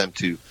as an attempt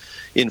to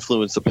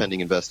influence the pending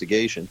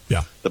investigation.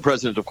 Yeah. The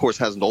president, of course,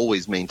 hasn't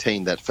always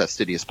maintained that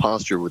fastidious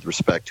posture with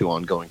respect to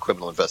ongoing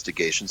criminal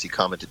investigations. He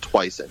commented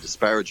twice and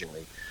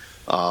disparagingly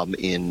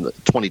in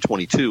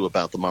 2022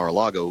 about the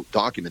Mar-a-Lago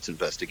documents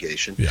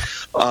investigation.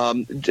 Yeah.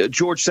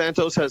 George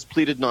Santos has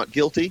pleaded not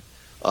guilty.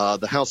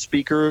 The House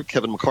Speaker,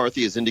 Kevin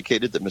McCarthy, has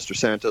indicated that Mr.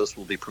 Santos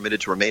will be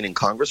permitted to remain in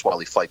Congress while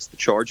he fights the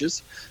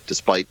charges,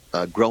 despite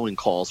growing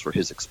calls for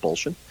his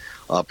expulsion.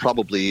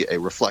 Probably a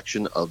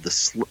reflection of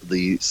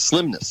the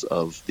slimness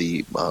of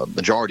the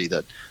majority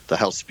that the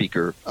House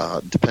Speaker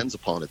depends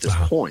upon at this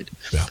point.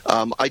 Yeah.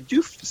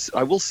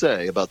 I will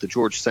say about the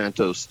George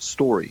Santos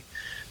story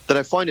that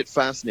I find it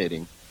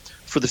fascinating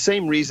for the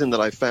same reason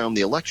that I found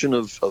the election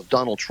of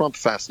Donald Trump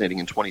fascinating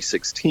in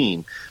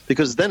 2016,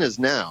 because then as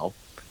now,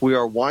 we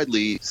are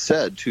widely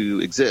said to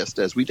exist,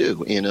 as we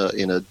do, in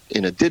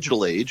a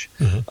digital age,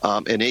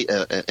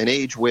 an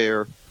age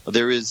where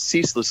there is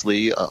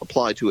ceaselessly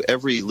applied to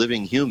every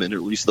living human, or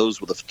at least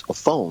those with a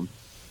phone,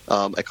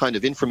 a kind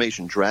of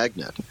information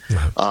dragnet.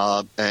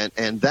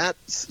 And that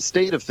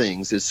state of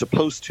things is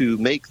supposed to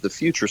make the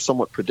future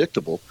somewhat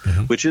predictable,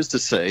 which is to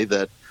say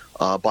that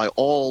by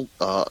all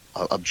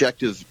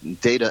objective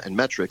data and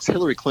metrics,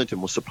 Hillary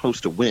Clinton was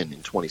supposed to win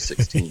in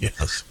 2016.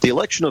 Yes. The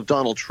election of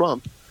Donald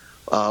Trump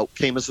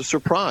came as a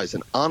surprise,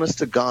 an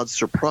honest-to-God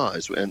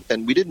surprise.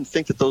 And we didn't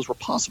think that those were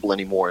possible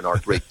anymore in our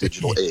great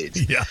digital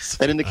age. Yes.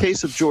 And in the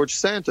case of George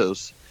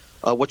Santos,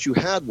 what you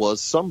had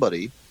was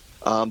somebody,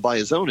 by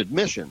his own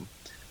admission,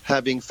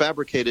 having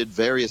fabricated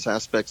various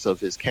aspects of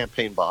his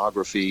campaign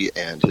biography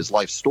and his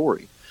life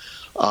story,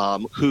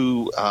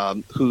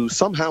 who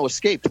somehow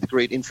escaped the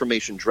great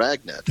information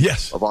dragnet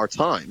of our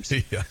times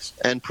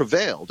and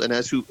prevailed. And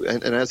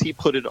as he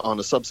put it on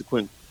a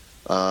subsequent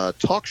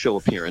talk show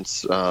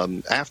appearance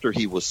after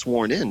he was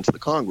sworn in to the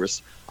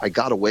Congress, I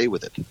got away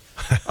with it.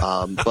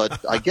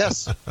 But I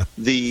guess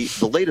the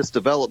latest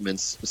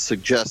developments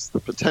suggest the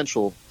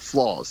potential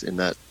flaws in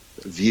that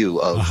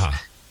view of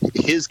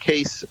his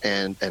case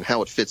and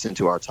how it fits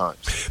into our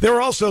times. There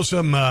were also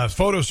some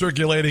photos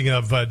circulating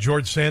of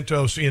George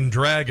Santos in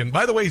drag. And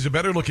by the way, he's a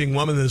better-looking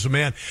woman than he's a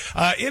man.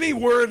 Any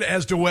word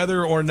as to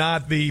whether or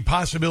not the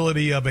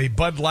possibility of a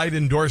Bud Light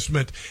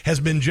endorsement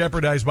has been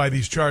jeopardized by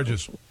these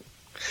charges?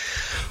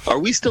 Are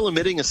we still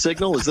emitting a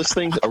signal? Is this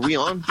thing, are we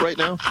on right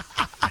now?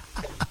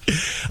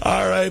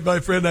 All right, my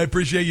friend, I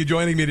appreciate you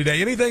joining me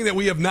today. Anything that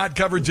we have not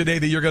covered today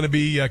that you're going to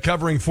be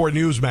covering for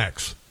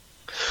Newsmax?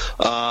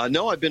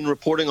 No, I've been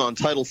reporting on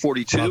Title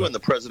 42 and the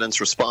president's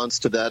response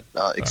to that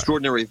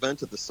extraordinary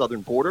event at the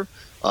southern border,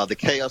 the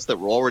chaos that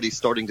we're already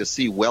starting to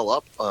see well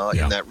up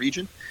in that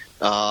region.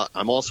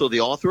 I'm also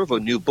the author of a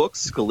new book,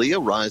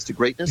 Scalia, Rise to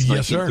Greatness,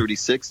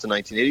 1936 to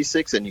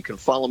 1986, and you can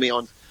follow me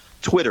on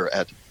Twitter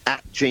at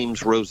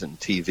James Rosen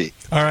TV.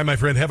 All right, my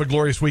friend, have a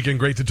glorious weekend.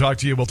 Great to talk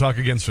to you. We'll talk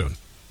again soon.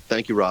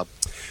 Thank you, Rob.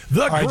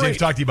 All right, James,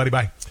 talk to you, buddy.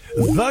 Bye.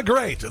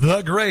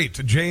 The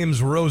great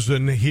James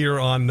Rosen here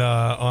on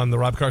the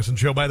Rob Carson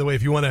Show. By the way,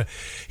 if you want to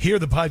hear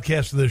the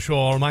podcast of the show,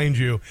 I'll remind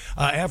you,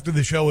 after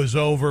the show is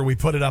over, we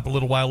put it up a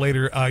little while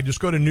later. Just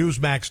go to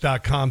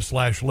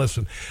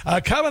newsmax.com/listen.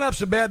 Coming up,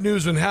 some bad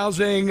news in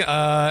housing,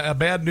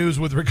 bad news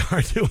with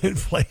regard to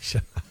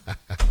inflation.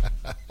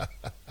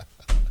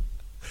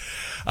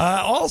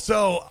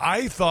 Also,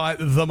 I thought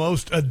the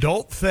most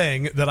adult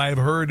thing that I've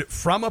heard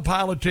from a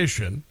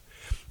politician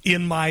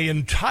in my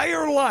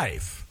entire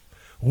life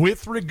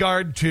with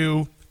regard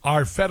to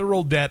our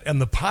federal debt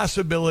and the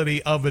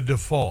possibility of a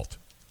default.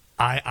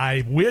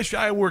 I wish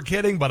I were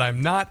kidding, but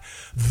I'm not.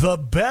 The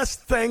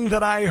best thing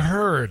that I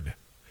heard,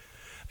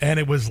 and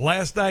it was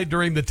last night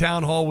during the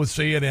town hall with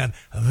CNN.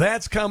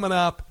 That's coming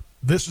up.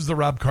 This is the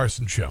Rob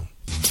Carson Show.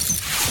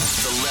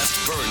 The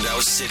left burned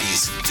our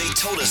cities. They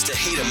told us to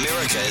hate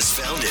America as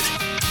founded.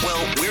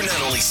 Well, we're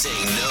not only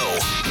saying no,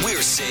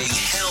 we're saying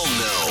hell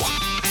no.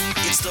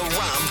 It's the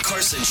Rob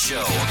Carson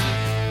Show.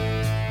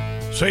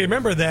 So you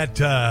remember that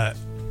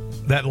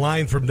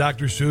line from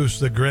Dr. Seuss,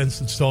 The Grinch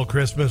That Stole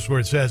Christmas, where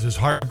it says his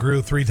heart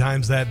grew 3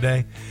 times that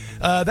day?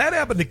 That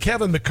happened to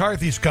Kevin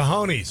McCarthy's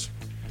cojones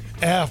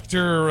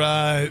after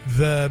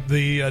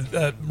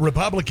the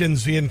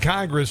Republicans in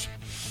Congress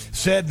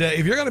said,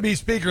 if you're going to be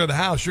Speaker of the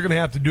House, you're going to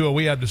have to do what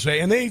we have to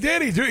say. And they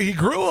did. He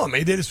grew them.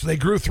 They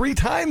grew 3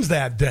 times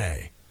that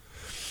day.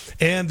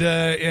 And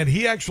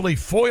he actually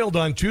foiled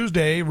on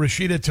Tuesday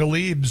Rashida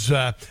Tlaib's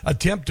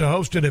attempt to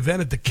host an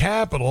event at the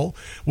Capitol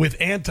with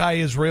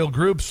anti-Israel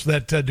groups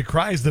that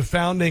decries the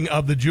founding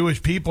of the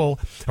Jewish people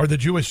or the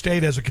Jewish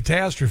state as a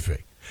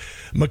catastrophe.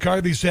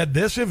 McCarthy said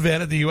this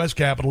event at the U.S.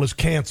 Capitol is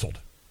canceled.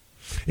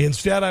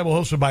 Instead, I will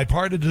host a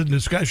bipartisan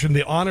discussion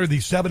to honor the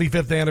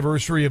 75th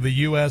anniversary of the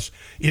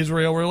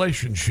U.S.-Israel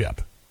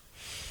relationship.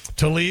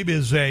 Tlaib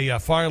is a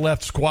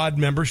far-left squad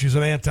member. She's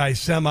an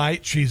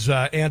anti-Semite. She's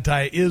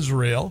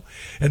anti-Israel.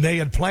 And they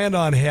had planned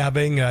on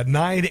having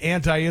 9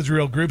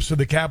 anti-Israel groups at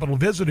the Capitol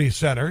Visiting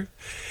Center.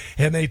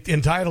 And they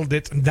entitled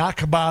it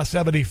Nakba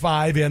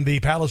 75 and the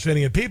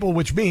Palestinian People,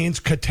 which means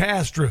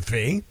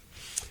catastrophe,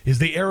 is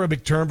the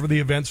Arabic term for the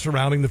events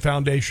surrounding the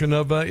foundation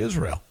of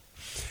Israel.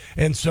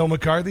 And so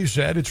McCarthy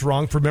said it's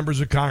wrong for members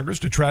of Congress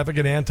to traffic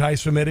in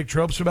anti-Semitic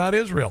tropes about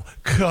Israel.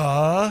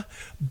 Ka-boom!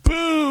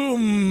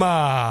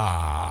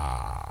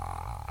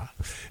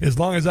 As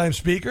long as I'm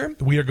Speaker,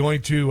 we are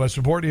going to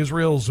support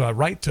Israel's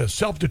right to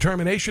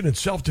self-determination and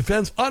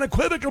self-defense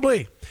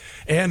unequivocally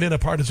and in a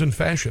partisan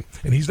fashion.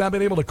 And he's not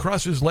been able to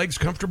cross his legs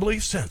comfortably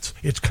since.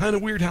 It's kind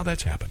of weird how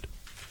that's happened.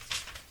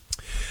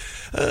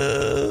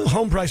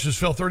 Home prices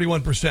fell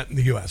 31% in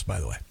the U.S., by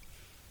the way.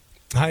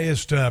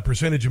 Highest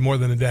percentage in more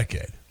than a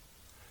decade.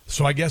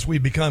 So I guess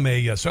we've become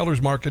a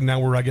seller's market. Now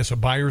we're, I guess, a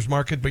buyer's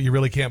market, but you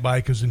really can't buy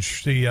because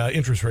the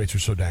interest rates are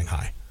so dang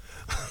high.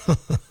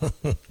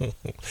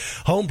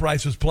 Home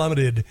prices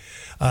plummeted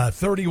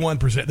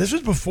 31%. This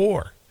is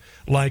before,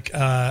 like,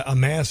 a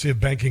massive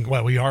banking,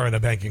 well, we are in a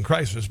banking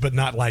crisis, but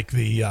not like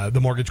the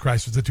mortgage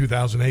crisis of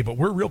 2008, but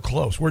we're real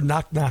close. We're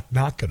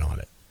knocking on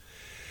it.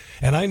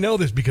 And I know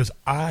this because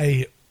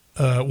I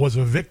was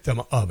a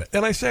victim of it.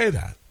 And I say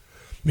that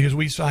because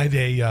we signed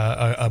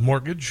a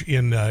mortgage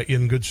in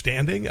good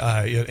standing,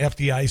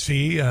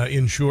 FDIC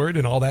insured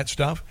and all that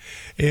stuff,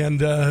 and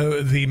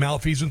the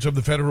malfeasance of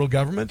the federal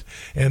government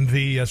and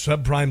the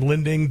subprime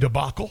lending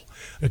debacle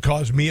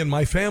caused me and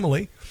my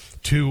family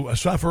to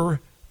suffer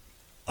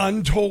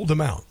untold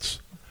amounts,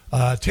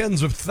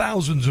 tens of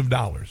thousands of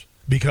dollars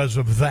because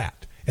of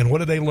that. And what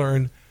did they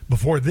learn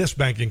before this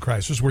banking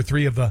crisis, where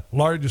 3 of the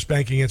largest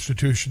banking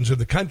institutions in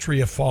the country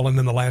have fallen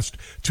in the last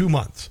 2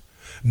 months?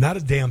 Not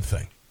a damn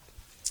thing.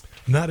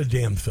 Not a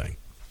damn thing.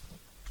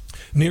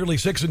 Nearly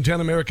 6 in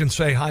 10 Americans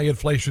say high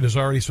inflation has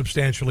already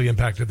substantially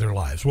impacted their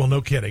lives. Well, no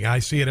kidding. I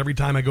see it every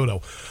time I go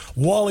to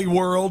Wally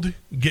World,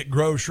 get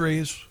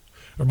groceries,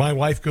 or my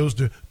wife goes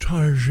to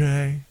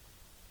Target.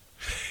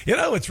 You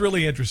know, it's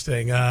really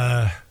interesting.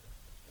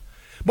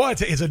 Boy,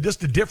 it's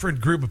just a different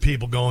group of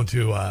people going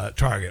to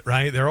Target,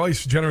 right? They're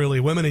always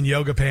generally women in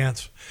yoga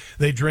pants.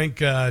 They drink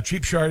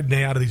cheap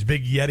Chardonnay out of these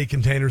big Yeti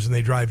containers, and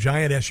they drive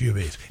giant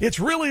SUVs. It's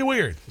really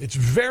weird. It's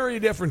very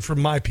different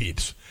from my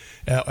peeps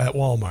at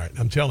Walmart,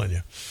 I'm telling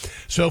you.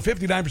 So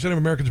 59% of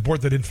Americans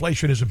report that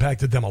inflation has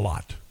impacted them a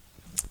lot.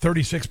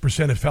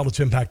 36% have felt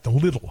its impact a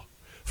little.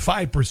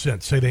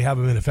 5% say they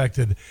haven't been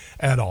affected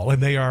at all,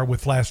 and they are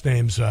with last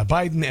names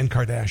Biden and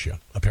Kardashian,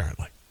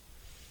 apparently.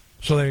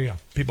 So there you go.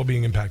 People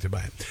being impacted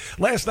by it.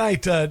 Last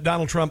night,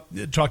 Donald Trump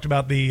talked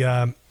about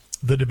the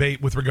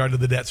debate with regard to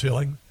the debt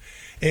ceiling.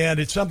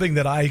 And it's something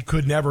that I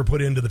could never put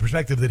into the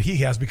perspective that he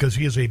has because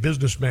he is a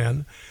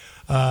businessman.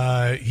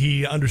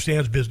 He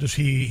understands business.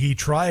 He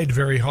tried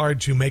very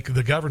hard to make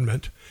the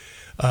government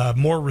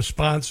more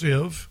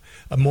responsive,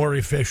 more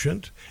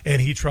efficient,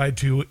 and he tried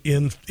to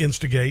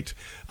instigate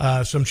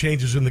some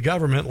changes in the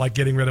government, like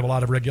getting rid of a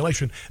lot of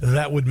regulation,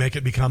 that would make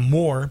it become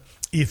more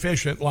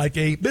efficient like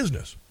a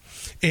business.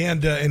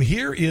 And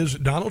here is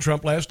Donald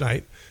Trump last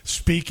night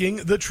speaking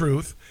the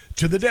truth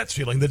to the debt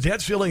ceiling. The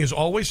debt ceiling is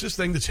always this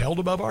thing that's held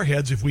above our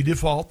heads. If we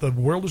default, the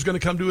world is going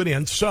to come to an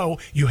end. So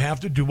you have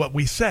to do what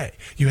we say.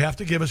 You have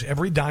to give us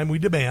every dime we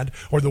demand,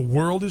 or the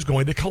world is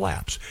going to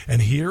collapse.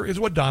 And here is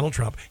what Donald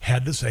Trump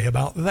had to say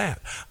about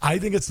that. I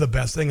think it's the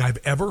best thing I've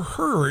ever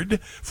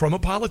heard from a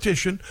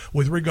politician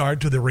with regard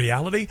to the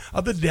reality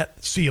of the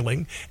debt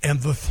ceiling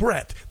and the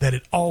threat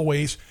that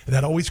always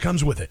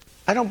comes with it.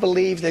 I don't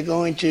believe they're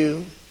going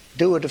to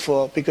do a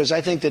default because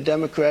I think the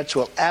Democrats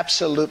will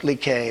absolutely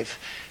cave,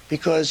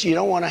 because you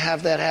don't want to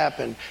have that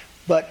happen.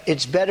 But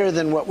it's better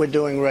than what we're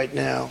doing right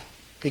now,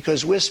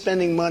 because we're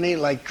spending money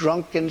like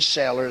drunken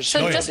sailors.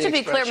 So just to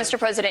be clear, Mr.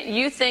 President,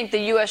 you think the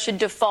U.S. should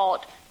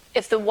default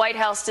if the White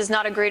House does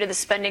not agree to the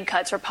spending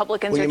cuts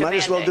Republicans are demanding? Well, you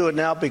might as well do it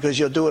now, because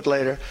you'll do it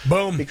later.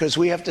 Boom. Because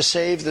we have to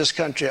save this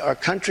country. Our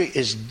country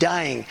is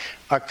dying.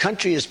 Our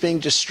country is being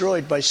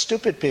destroyed by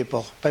stupid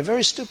people, by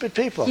very stupid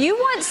people. You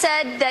once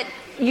said that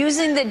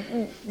using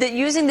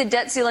the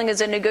debt ceiling as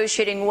a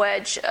negotiating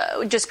wedge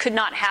just could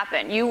not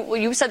happen.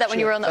 You said that when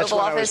you were in the Oval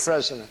Office. I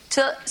was president.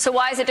 So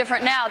why is it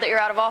different now that you're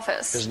out of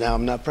office? Because now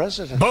I'm not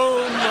president.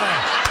 Boom.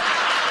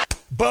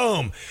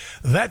 Boom.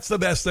 That's the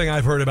best thing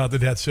I've heard about the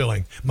debt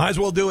ceiling. Might as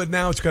well do it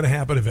now. It's going to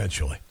happen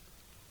eventually.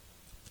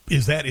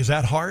 Is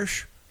that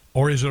harsh,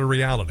 or is it a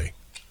reality?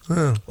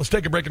 Let's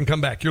take a break and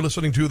come back. You're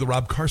listening to The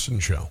Rob Carson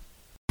Show.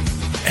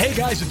 Hey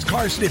guys, it's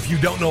Carson. If you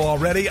don't know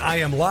already, I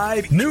am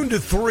live noon to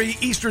 3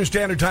 Eastern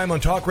Standard Time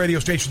on talk radio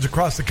stations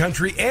across the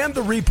country, and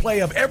the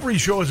replay of every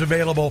show is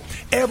available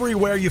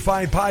everywhere you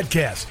find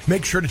podcasts.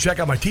 Make sure to check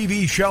out my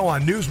TV show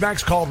on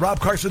Newsmax called Rob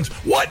Carson's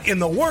What in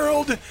the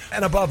World?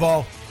 And above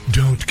all,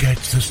 don't get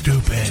so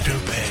stupid.